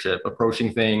leadership,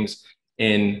 approaching things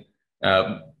in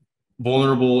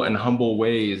vulnerable and humble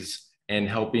ways, and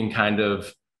helping kind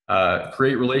of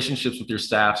create relationships with your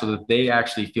staff so that they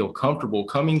actually feel comfortable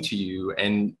coming to you.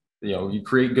 And, you know, you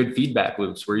create good feedback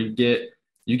loops where you get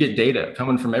data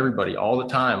coming from everybody all the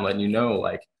time, letting you know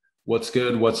like what's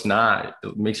good, what's not.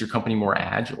 It makes your company more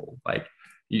agile. Like,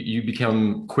 you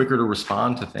become quicker to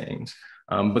respond to things.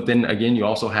 But then again, you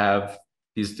also have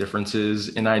these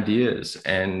differences in ideas,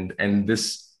 and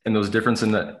those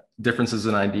differences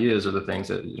in ideas are the things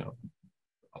that, you know,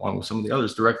 along with some of the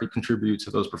others, directly contribute to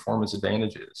those performance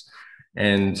advantages.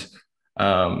 And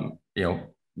you know,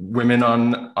 women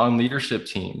on leadership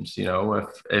teams, you know,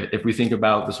 if we think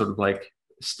about the sort of like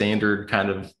standard kind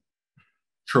of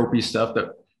tropey stuff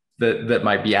that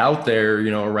might be out there,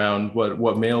 you know, around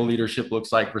what male leadership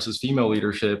looks like versus female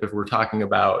leadership. If we're talking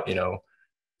about, you know,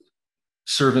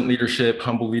 servant leadership,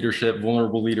 humble leadership,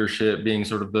 vulnerable leadership being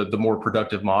sort of the more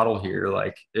productive model here,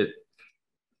 like it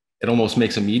almost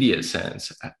makes immediate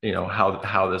sense, you know,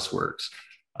 how this works.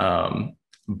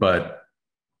 But,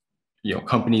 you know,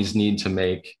 companies need to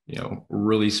make, you know,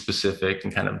 really specific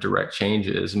and kind of direct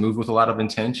changes, move with a lot of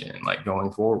intention, like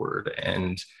going forward.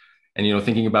 And, you know,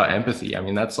 thinking about empathy, I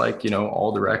mean, that's like, you know,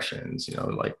 all directions, you know,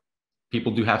 like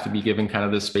people do have to be given kind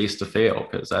of this space to fail,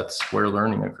 because that's where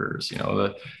learning occurs. You know,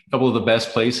 a couple of the best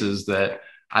places that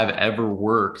I've ever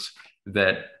worked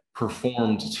that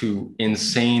performed to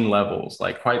insane levels,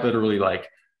 like quite literally, like,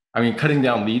 I mean, cutting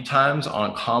down lead times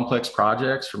on complex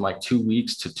projects from like 2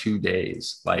 weeks to 2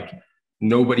 days, like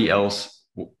nobody else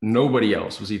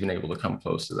was even able to come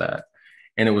close to that.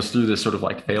 And it was through this sort of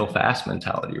like fail fast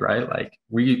mentality, right? Like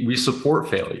we support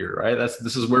failure, right?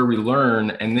 This is where we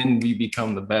learn, and then we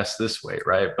become the best this way,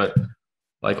 right? But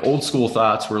like old school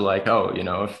thoughts were like, oh, you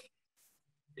know,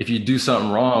 if you do something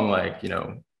wrong, like, you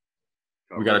know,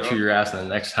 we got to chew your ass the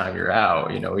next time you're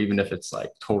out, you know, even if it's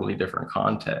like totally different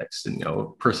context, and, you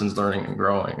know, person's learning and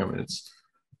growing. I mean,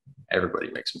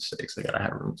 everybody makes mistakes. They got to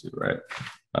have room to, right?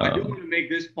 I do want to make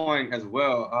this point as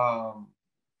well,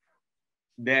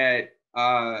 that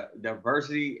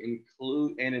diversity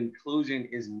and inclusion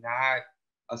is not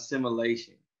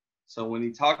assimilation. So when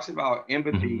he talks about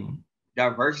empathy,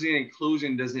 diversity and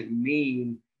inclusion doesn't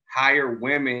mean hire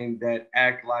women that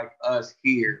act like us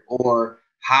here, or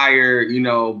hire, you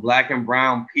know, Black and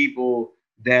brown people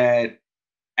that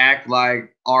act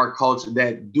like our culture,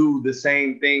 that do the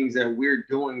same things that we're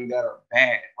doing that are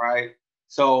bad, right?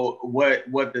 So what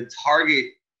the target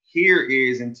here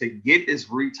is, and to get this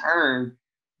return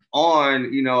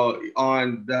on, you know,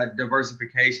 on the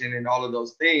diversification and all of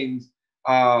those things,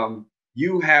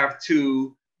 you have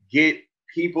to get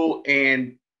people,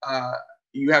 and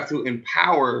you have to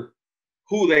empower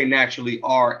who they naturally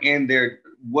are and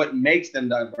what makes them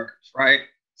diverse, right?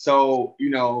 So, you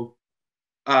know,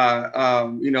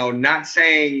 not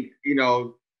saying, you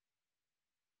know,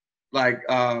 like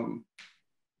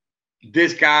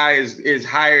this guy is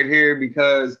hired here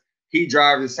because he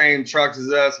drives the same trucks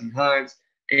as us, he hunts,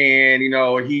 and, you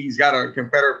know, he's got a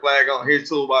Confederate flag on his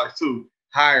toolbox too.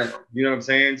 Hire him. You know what I'm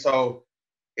saying? So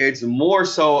it's more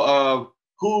so of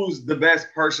who's the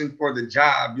best person for the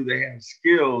job. Do they have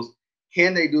skills?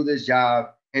 Can they do this job?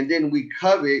 And then we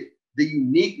covet the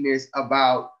uniqueness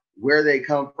about where they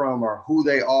come from or who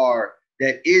they are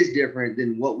that is different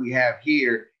than what we have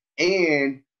here.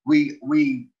 And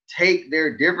we take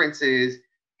their differences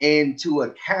into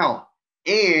account,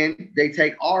 and they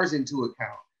take ours into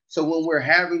account. So when we're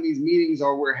having these meetings,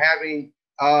 or we're having,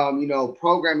 you know,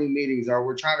 programming meetings, or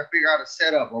we're trying to figure out a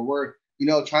setup, or we're, you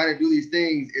know, trying to do these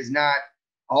things, is not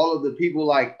all of the people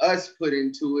like us put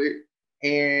into it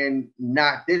and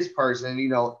not this person. You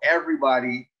know,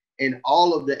 everybody in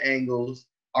all of the angles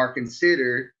are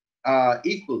considered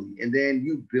equally, and then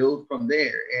you build from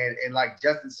there. And like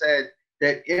Justin said,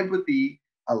 that empathy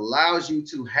allows you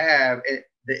to have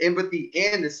the empathy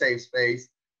and the safe space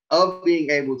of being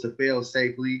able to fail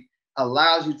safely,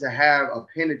 allows you to have a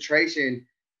penetration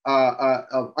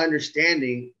of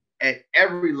understanding at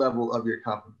every level of your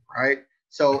company, right?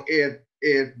 So if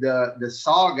the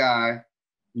saw guy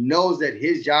knows that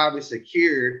his job is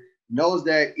secure, knows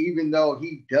that even though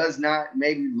he does not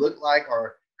maybe look like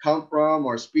or come from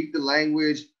or speak the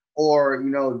language, or, you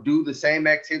know, do the same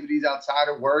activities outside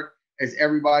of work as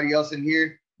everybody else in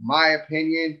here, my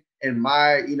opinion And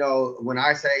when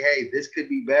I say, hey, this could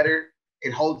be better,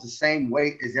 it holds the same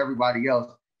weight as everybody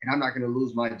else. And I'm not going to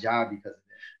lose my job because of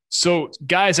that. So,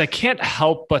 guys, I can't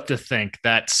help but to think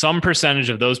that some percentage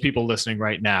of those people listening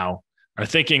right now are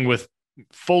thinking with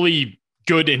fully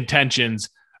good intentions,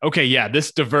 okay, yeah,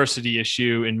 this diversity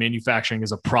issue in manufacturing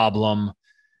is a problem,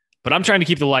 but I'm trying to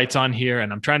keep the lights on here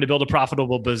and I'm trying to build a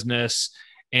profitable business.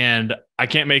 And I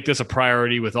can't make this a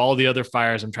priority with all the other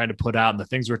fires I'm trying to put out and the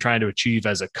things we're trying to achieve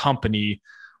as a company.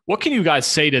 What can you guys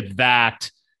say to that,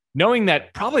 knowing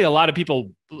that probably a lot of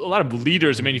people, a lot of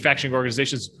leaders in manufacturing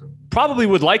organizations probably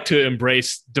would like to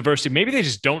embrace diversity. Maybe they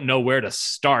just don't know where to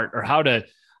start or how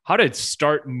to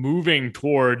start moving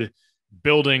toward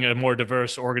building a more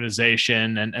diverse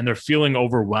organization, and they're feeling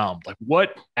overwhelmed. Like,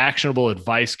 what actionable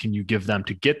advice can you give them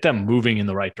to get them moving in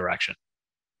the right direction?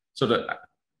 So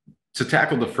to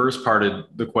tackle the first part of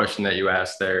the question that you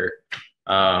asked there,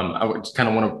 I would just kind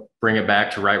of want to bring it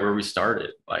back to right where we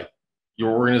started. Like,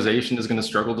 your organization is going to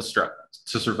struggle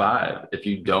to survive if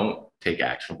you don't take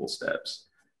actionable steps.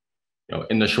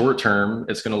 In the short term,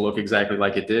 it's going to look exactly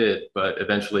like it did, but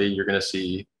eventually you're going to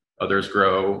see others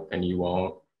grow and you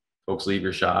won't. Folks leave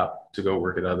your shop to go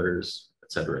work at others,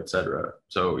 et cetera, et cetera.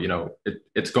 So,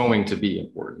 it's going to be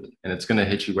important and it's going to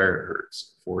hit you where it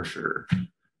hurts for sure.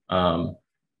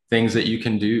 Things that you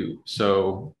can do.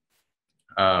 So,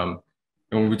 and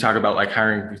when we talk about like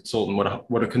hiring a consultant,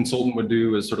 what a consultant would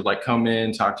do is sort of like come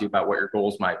in, talk to you about what your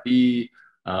goals might be,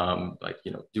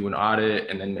 do an audit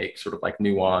and then make sort of like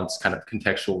nuanced kind of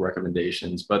contextual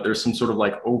recommendations. But there's some sort of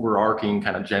like overarching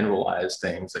kind of generalized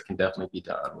things that can definitely be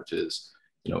done, which is,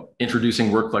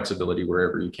 introducing work flexibility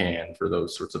wherever you can for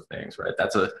those sorts of things, right?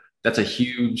 That's a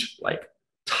huge like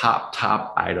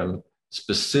top item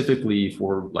specifically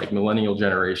for like millennial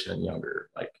generation and younger.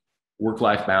 Like,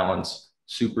 work-life balance,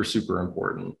 super, super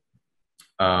important.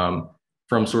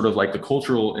 From sort of like the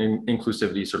cultural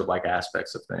inclusivity sort of like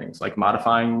aspects of things, like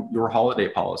modifying your holiday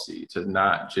policy to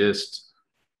not just,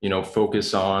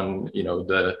 focus on,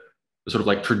 the sort of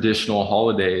like traditional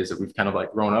holidays that we've kind of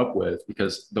like grown up with,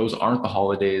 because those aren't the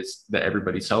holidays that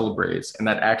everybody celebrates. And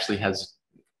that actually has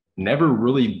never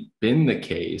really been the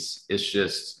case. It's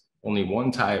just only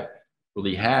one type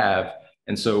really have.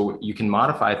 And so you can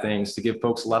modify things to give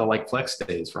folks a lot of like flex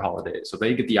days for holidays. So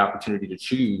they get the opportunity to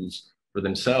choose for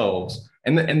themselves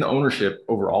and the ownership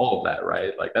over all of that,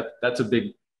 right? Like that's a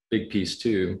big piece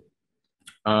too.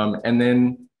 And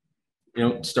then,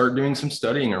 start doing some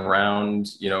studying around,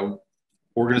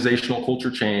 organizational culture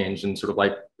change and sort of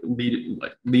like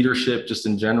leadership just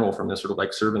in general, from this sort of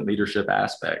like servant leadership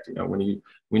aspect.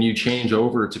 When you change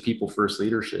over to people first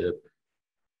leadership,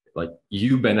 like,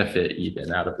 you benefit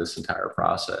even out of this entire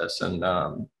process. And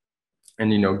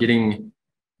getting,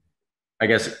 I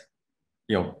guess,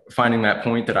 finding that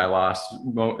point that I lost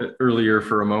earlier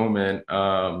for a moment,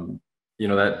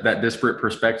 that disparate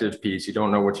perspective piece. You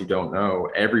don't know what you don't know.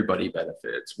 Everybody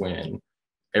benefits when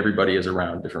everybody is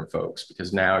around different folks,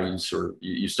 because now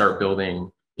you start building,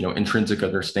 intrinsic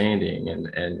understanding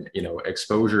and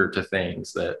exposure to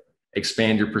things that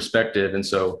expand your perspective. And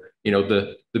so,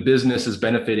 the business is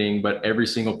benefiting, but every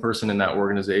single person in that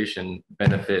organization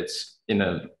benefits in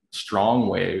a strong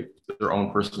way with their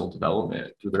own personal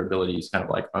development through their abilities to kind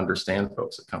of like understand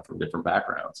folks that come from different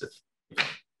backgrounds if you're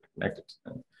connected to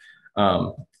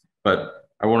them. But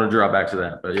I want to draw back to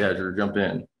that. But yeah, Drew, jump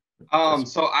in.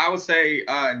 So I would say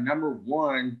number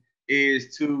one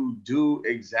is to do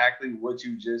exactly what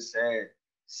you just said.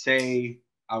 Say,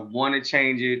 I want to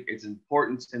change it. It's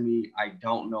important to me. I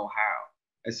don't know how.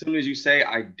 As soon as you say,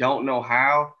 I don't know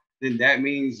how, then that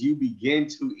means you begin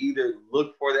to either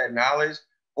look for that knowledge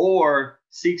or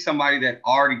seek somebody that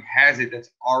already has it, that's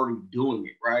already doing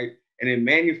it, right? And in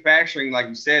manufacturing, like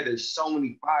you said, there's so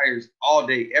many fires all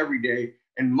day, every day.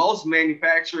 And most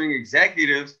manufacturing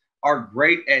executives are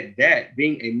great at that,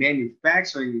 being a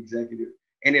manufacturing executive.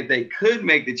 And if they could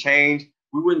make the change,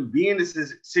 we wouldn't be in this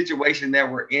situation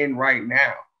that we're in right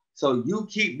now. So you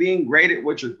keep being great at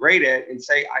what you're great at and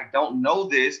say, I don't know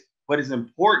this, but it's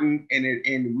important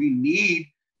and we need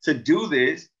to do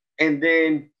this. And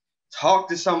then talk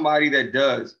to somebody that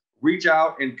does. Reach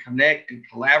out and connect and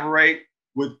collaborate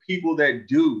with people that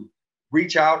do.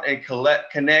 Reach out and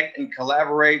connect and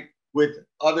collaborate with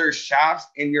other shops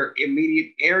in your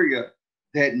immediate area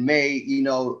that may,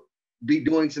 be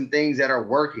doing some things that are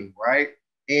working, right?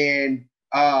 And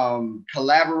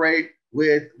collaborate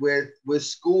with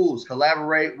schools,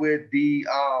 collaborate with the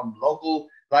local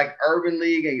like urban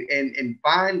league and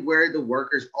find where the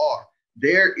workers are.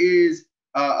 There is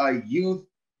a youth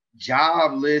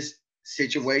jobless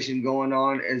situation going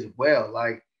on as well.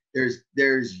 Like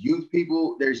there's youth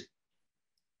people, there's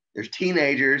There's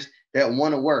teenagers that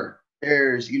want to work.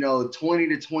 There's, 20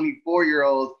 to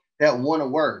 24-year-olds that want to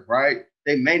work, right?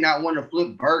 They may not want to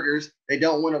flip burgers. They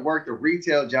don't want to work the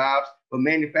retail jobs, but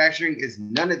manufacturing is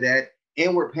none of that.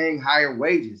 And we're paying higher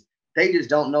wages. They just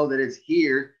don't know that it's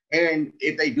here. And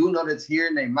if they do know that it's here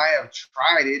and they might have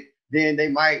tried it, then they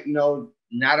might,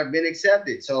 not have been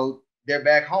accepted. So they're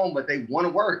back home, but they want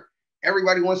to work.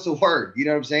 Everybody wants to work. You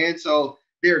know what I'm saying? So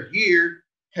they're here.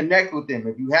 Connect with them.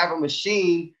 If you have a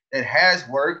machine that has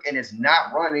work and it's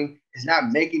not running, it's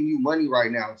not making you money right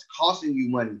now. It's costing you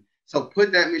money. So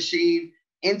put that machine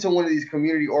into one of these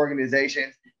community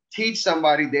organizations, teach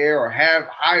somebody there, or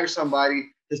hire somebody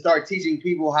to start teaching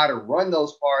people how to run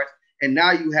those parts. And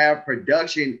now you have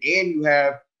production and you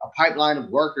have a pipeline of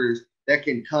workers that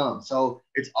can come. So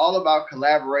it's all about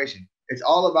collaboration. It's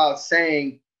all about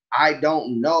saying, I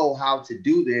don't know how to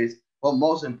do this. But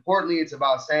most importantly, it's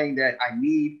about saying that I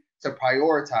need to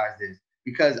prioritize this,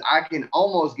 because I can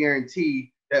almost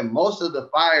guarantee that most of the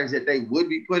fires that they would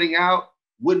be putting out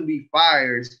wouldn't be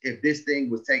fires if this thing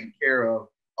was taken care of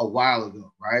a while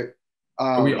ago, right?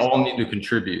 We all need to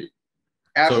contribute.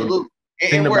 Absolutely.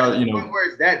 So and we're at the point where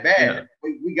it's that bad.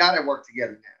 Yeah. We got to work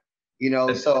together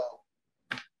now, so.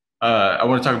 I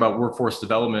want to talk about workforce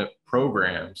development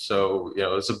programs. So,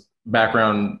 it's a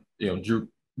background,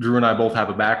 Drew and I both have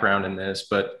a background in this,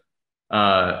 but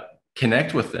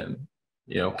connect with them,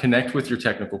 connect with your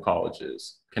technical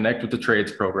colleges, connect with the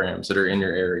trades programs that are in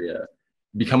your area,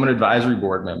 become an advisory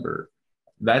board member.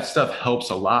 That stuff helps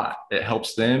a lot. It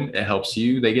helps them. It helps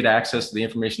you. They get access to the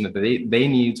information that they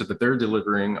need so that they're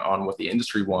delivering on what the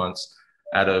industry wants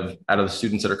out of the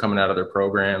students that are coming out of their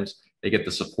programs. They get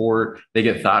the support. They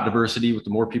get thought diversity with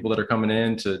the more people that are coming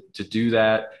in to do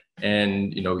that.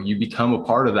 And, you become a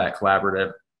part of that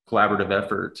collaborative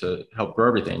effort to help grow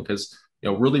everything. Because,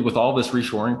 really with all this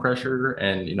reshoring pressure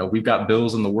and, we've got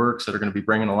bills in the works that are going to be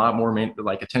bringing a lot more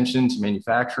attention to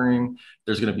manufacturing.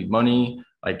 There's going to be money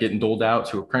getting doled out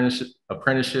to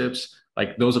apprenticeships.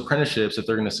 Those apprenticeships, if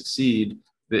they're going to succeed,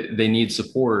 they need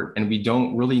support. And we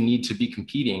don't really need to be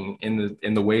competing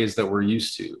in the ways that we're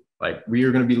used to. We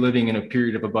are going to be living in a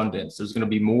period of abundance. There's going to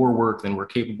be more work than we're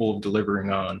capable of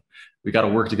delivering on. We got to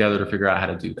work together to figure out how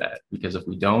to do that. Because if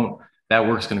we don't, that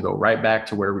work's going to go right back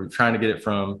to where we were trying to get it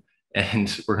from.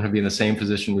 And we're going to be in the same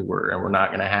position we were. And we're not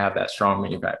going to have that strong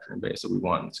manufacturing base that we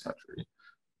want in this country.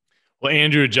 Well,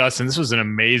 Andrew, Justin, this was an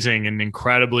amazing and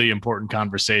incredibly important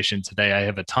conversation today. I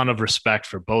have a ton of respect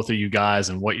for both of you guys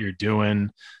and what you're doing.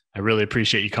 I really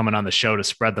appreciate you coming on the show to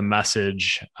spread the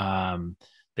message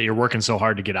that you're working so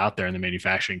hard to get out there in the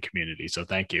manufacturing community. So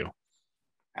thank you.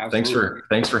 Absolutely.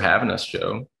 Thanks for having us,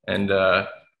 Joe. And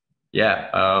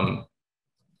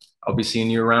I'll be seeing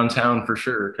you around town for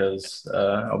sure, because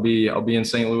I'll be in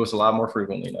St. Louis a lot more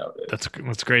frequently nowadays.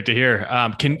 That's great to hear.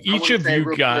 Can each of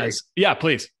you guys? Quick, yeah,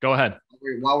 please go ahead.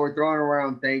 While we're throwing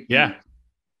around, thank you. Yeah,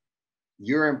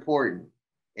 you're important,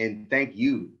 and thank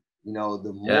you.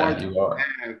 The more you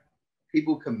have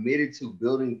people committed to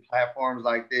building platforms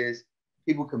like this,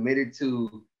 people committed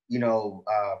to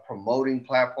promoting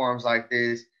platforms like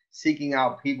this, seeking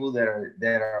out people that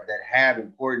have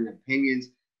important opinions.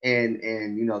 And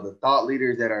the thought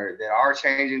leaders that are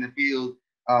changing the field,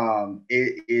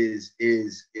 it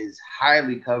is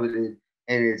highly coveted,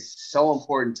 and it's so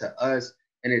important to us,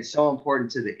 and it's so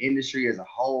important to the industry as a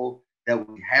whole that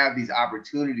we have these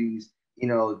opportunities,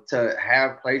 to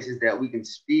have places that we can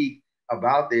speak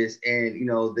about this, and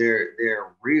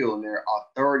they're real and they're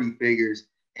authority figures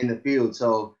in the field.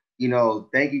 So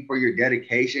thank you for your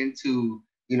dedication to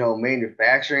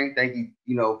manufacturing. Thank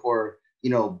you for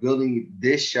building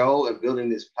this show and building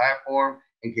this platform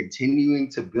and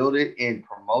continuing to build it and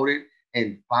promote it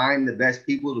and find the best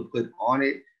people to put on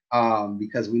it,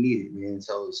 because we need it, man.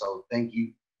 So thank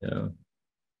you. Yeah.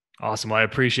 Awesome. Well, I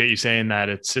appreciate you saying that.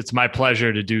 It's my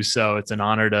pleasure to do so. It's an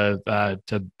honor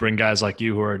to bring guys like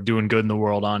you who are doing good in the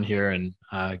world on here, and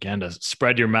again, to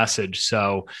spread your message.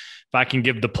 So if I can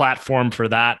give the platform for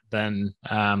that, then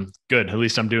good. At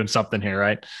least I'm doing something here,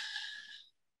 right?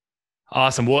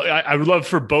 Awesome. Well, I would love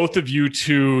for both of you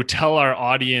to tell our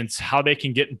audience how they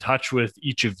can get in touch with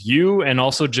each of you, and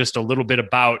also just a little bit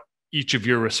about each of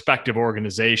your respective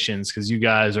organizations, because you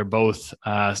guys are both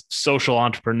social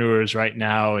entrepreneurs right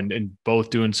now, and both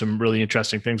doing some really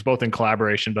interesting things, both in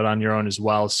collaboration, but on your own as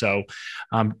well. So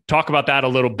talk about that a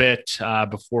little bit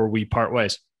before we part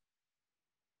ways.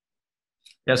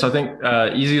 Yeah, so I think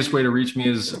easiest way to reach me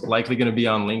is likely going to be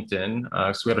on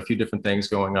LinkedIn. So we had a few different things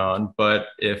going on, but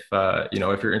if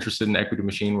you're interested in Equity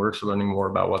Machine Works or learning more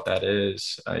about what that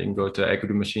is, you can go to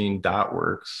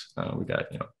equitymachine.works. We got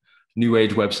new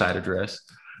age website address.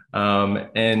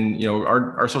 And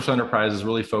our social enterprise is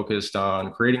really focused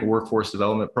on creating a workforce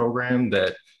development program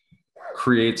that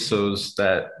creates those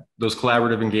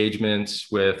collaborative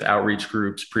engagements with outreach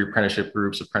groups, pre-apprenticeship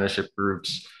groups, apprenticeship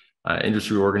groups,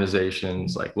 industry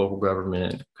organizations like local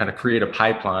government, kind of create a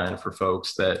pipeline for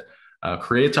folks that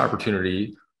creates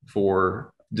opportunity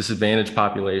for disadvantaged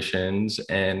populations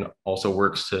and also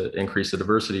works to increase the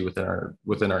diversity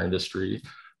within our industry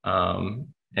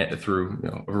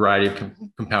through a variety of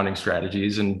compounding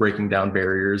strategies and breaking down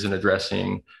barriers and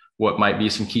addressing what might be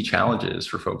some key challenges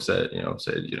for folks that,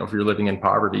 say, if you're living in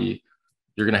poverty,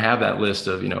 you're going to have that list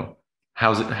of,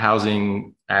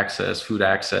 housing access, food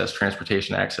access,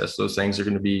 transportation access. Those things are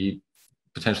going to be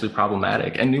potentially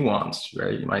problematic and nuanced,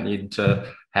 right? You might need to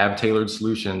have tailored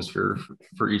solutions for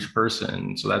each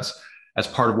person. So that's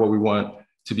part of what we want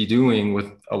to be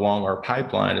doing along our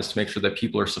pipeline, is to make sure that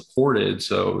people are supported.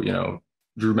 So,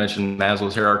 Drew mentioned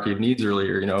Maslow's hierarchy of needs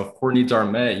earlier. If core needs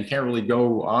aren't met, you can't really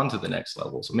go on to the next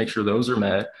level. So make sure those are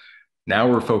met. Now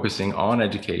we're focusing on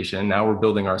education. Now we're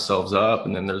building ourselves up,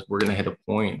 and then we're going to hit a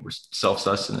point where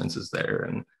self-sustenance is there,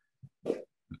 and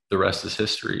the rest is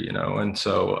history. And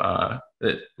so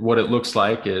what it looks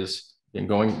like is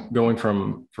going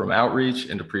from outreach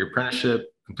into pre-apprenticeship,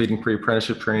 completing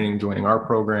pre-apprenticeship training, joining our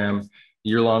program,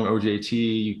 year-long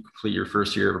OJT, you complete your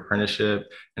first year of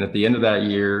apprenticeship, and at the end of that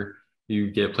year, you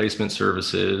get placement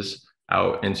services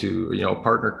out into a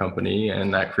partner company,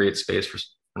 and that creates space for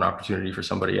an opportunity for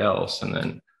somebody else, and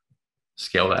then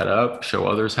scale that up, show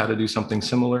others how to do something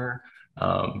similar.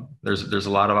 There's a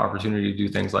lot of opportunity to do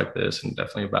things like this, and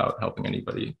definitely about helping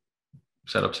anybody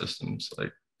set up systems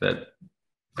like that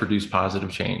produce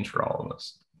positive change for all of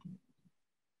us.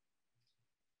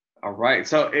 All right.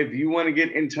 So if you want to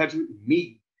get in touch with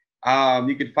me,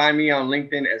 you can find me on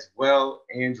LinkedIn as well,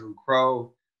 Andrew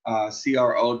Crowe,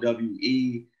 Crowe.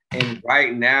 And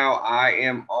right now I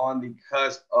am on the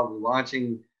cusp of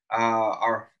launching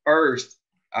our first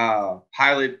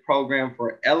pilot program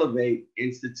for Elevate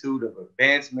Institute of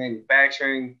Advanced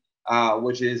Manufacturing,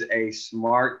 which is a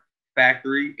smart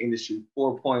factory, Industry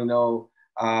 4.0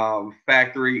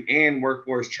 factory and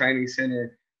workforce training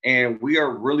center. And we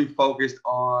are really focused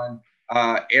on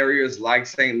areas like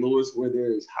St. Louis, where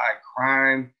there is high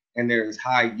crime and there is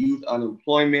high youth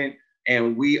unemployment.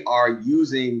 And we are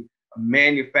using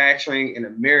manufacturing and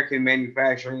American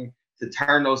manufacturing to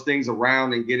turn those things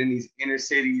around and get in these inner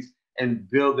cities and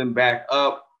build them back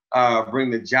up,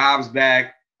 bring the jobs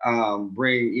back,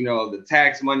 bring the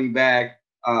tax money back,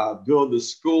 build the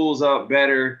schools up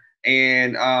better,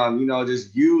 and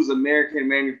just use American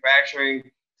manufacturing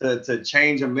to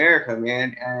change America,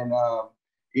 man. And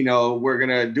we're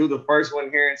gonna do the first one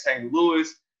here in St.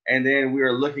 Louis, and then we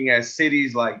are looking at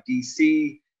cities like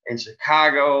DC and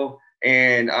Chicago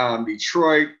and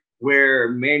Detroit, where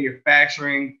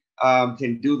manufacturing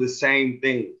can do the same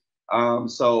thing.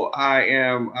 So I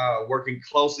am working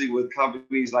closely with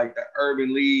companies like the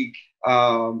Urban League,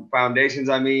 foundations,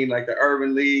 like the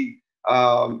Urban League,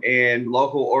 and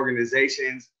local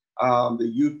organizations, the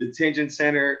Youth Detention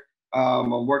Center.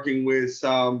 I'm working with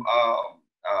some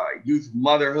youth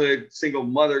motherhood, single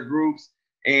mother groups,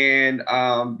 and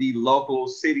the local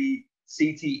city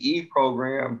CTE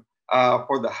program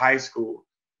for the high school.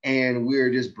 And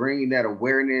we're just bringing that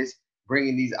awareness,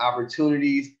 bringing these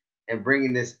opportunities, and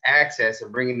bringing this access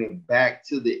and bringing it back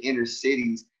to the inner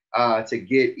cities to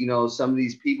get, some of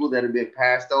these people that have been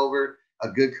passed over a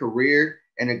good career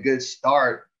and a good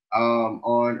start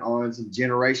on some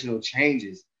generational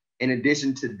changes. In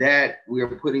addition to that, we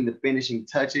are putting the finishing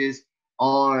touches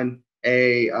on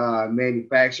a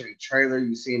manufacturing trailer.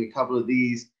 You've seen a couple of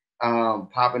these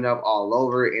popping up all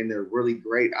over, and they're really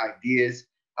great ideas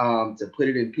to put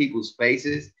it in people's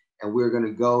faces. And we're going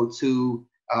to go to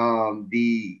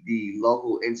the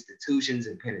local institutions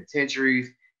and penitentiaries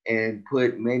and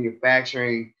put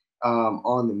manufacturing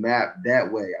on the map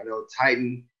that way. I know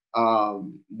Titan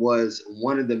was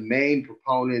one of the main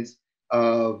proponents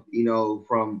of,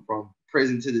 from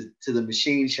prison to the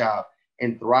machine shop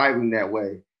and thriving that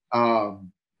way.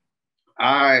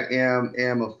 I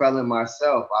am a felon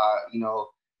myself.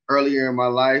 Earlier in my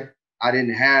life, I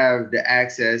didn't have the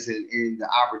access and the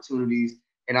opportunities,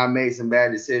 and I made some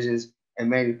bad decisions, and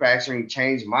manufacturing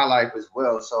changed my life as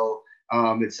well. So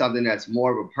it's something that's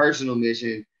more of a personal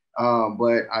mission.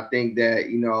 But I think that,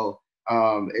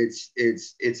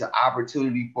 it's an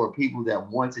opportunity for people that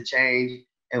want to change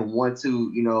and want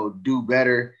to, do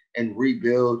better and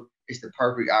rebuild. It's the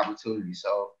perfect opportunity.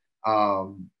 So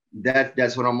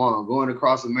that's what I'm on. I'm going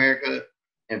across America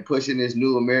and pushing this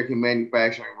new American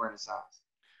manufacturing renaissance.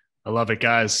 I love it,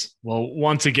 guys. Well,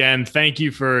 once again, thank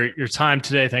you for your time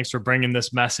today. Thanks for bringing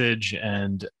this message.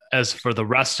 And as for the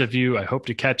rest of you, I hope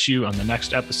to catch you on the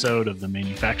next episode of The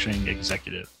Manufacturing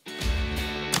Executive.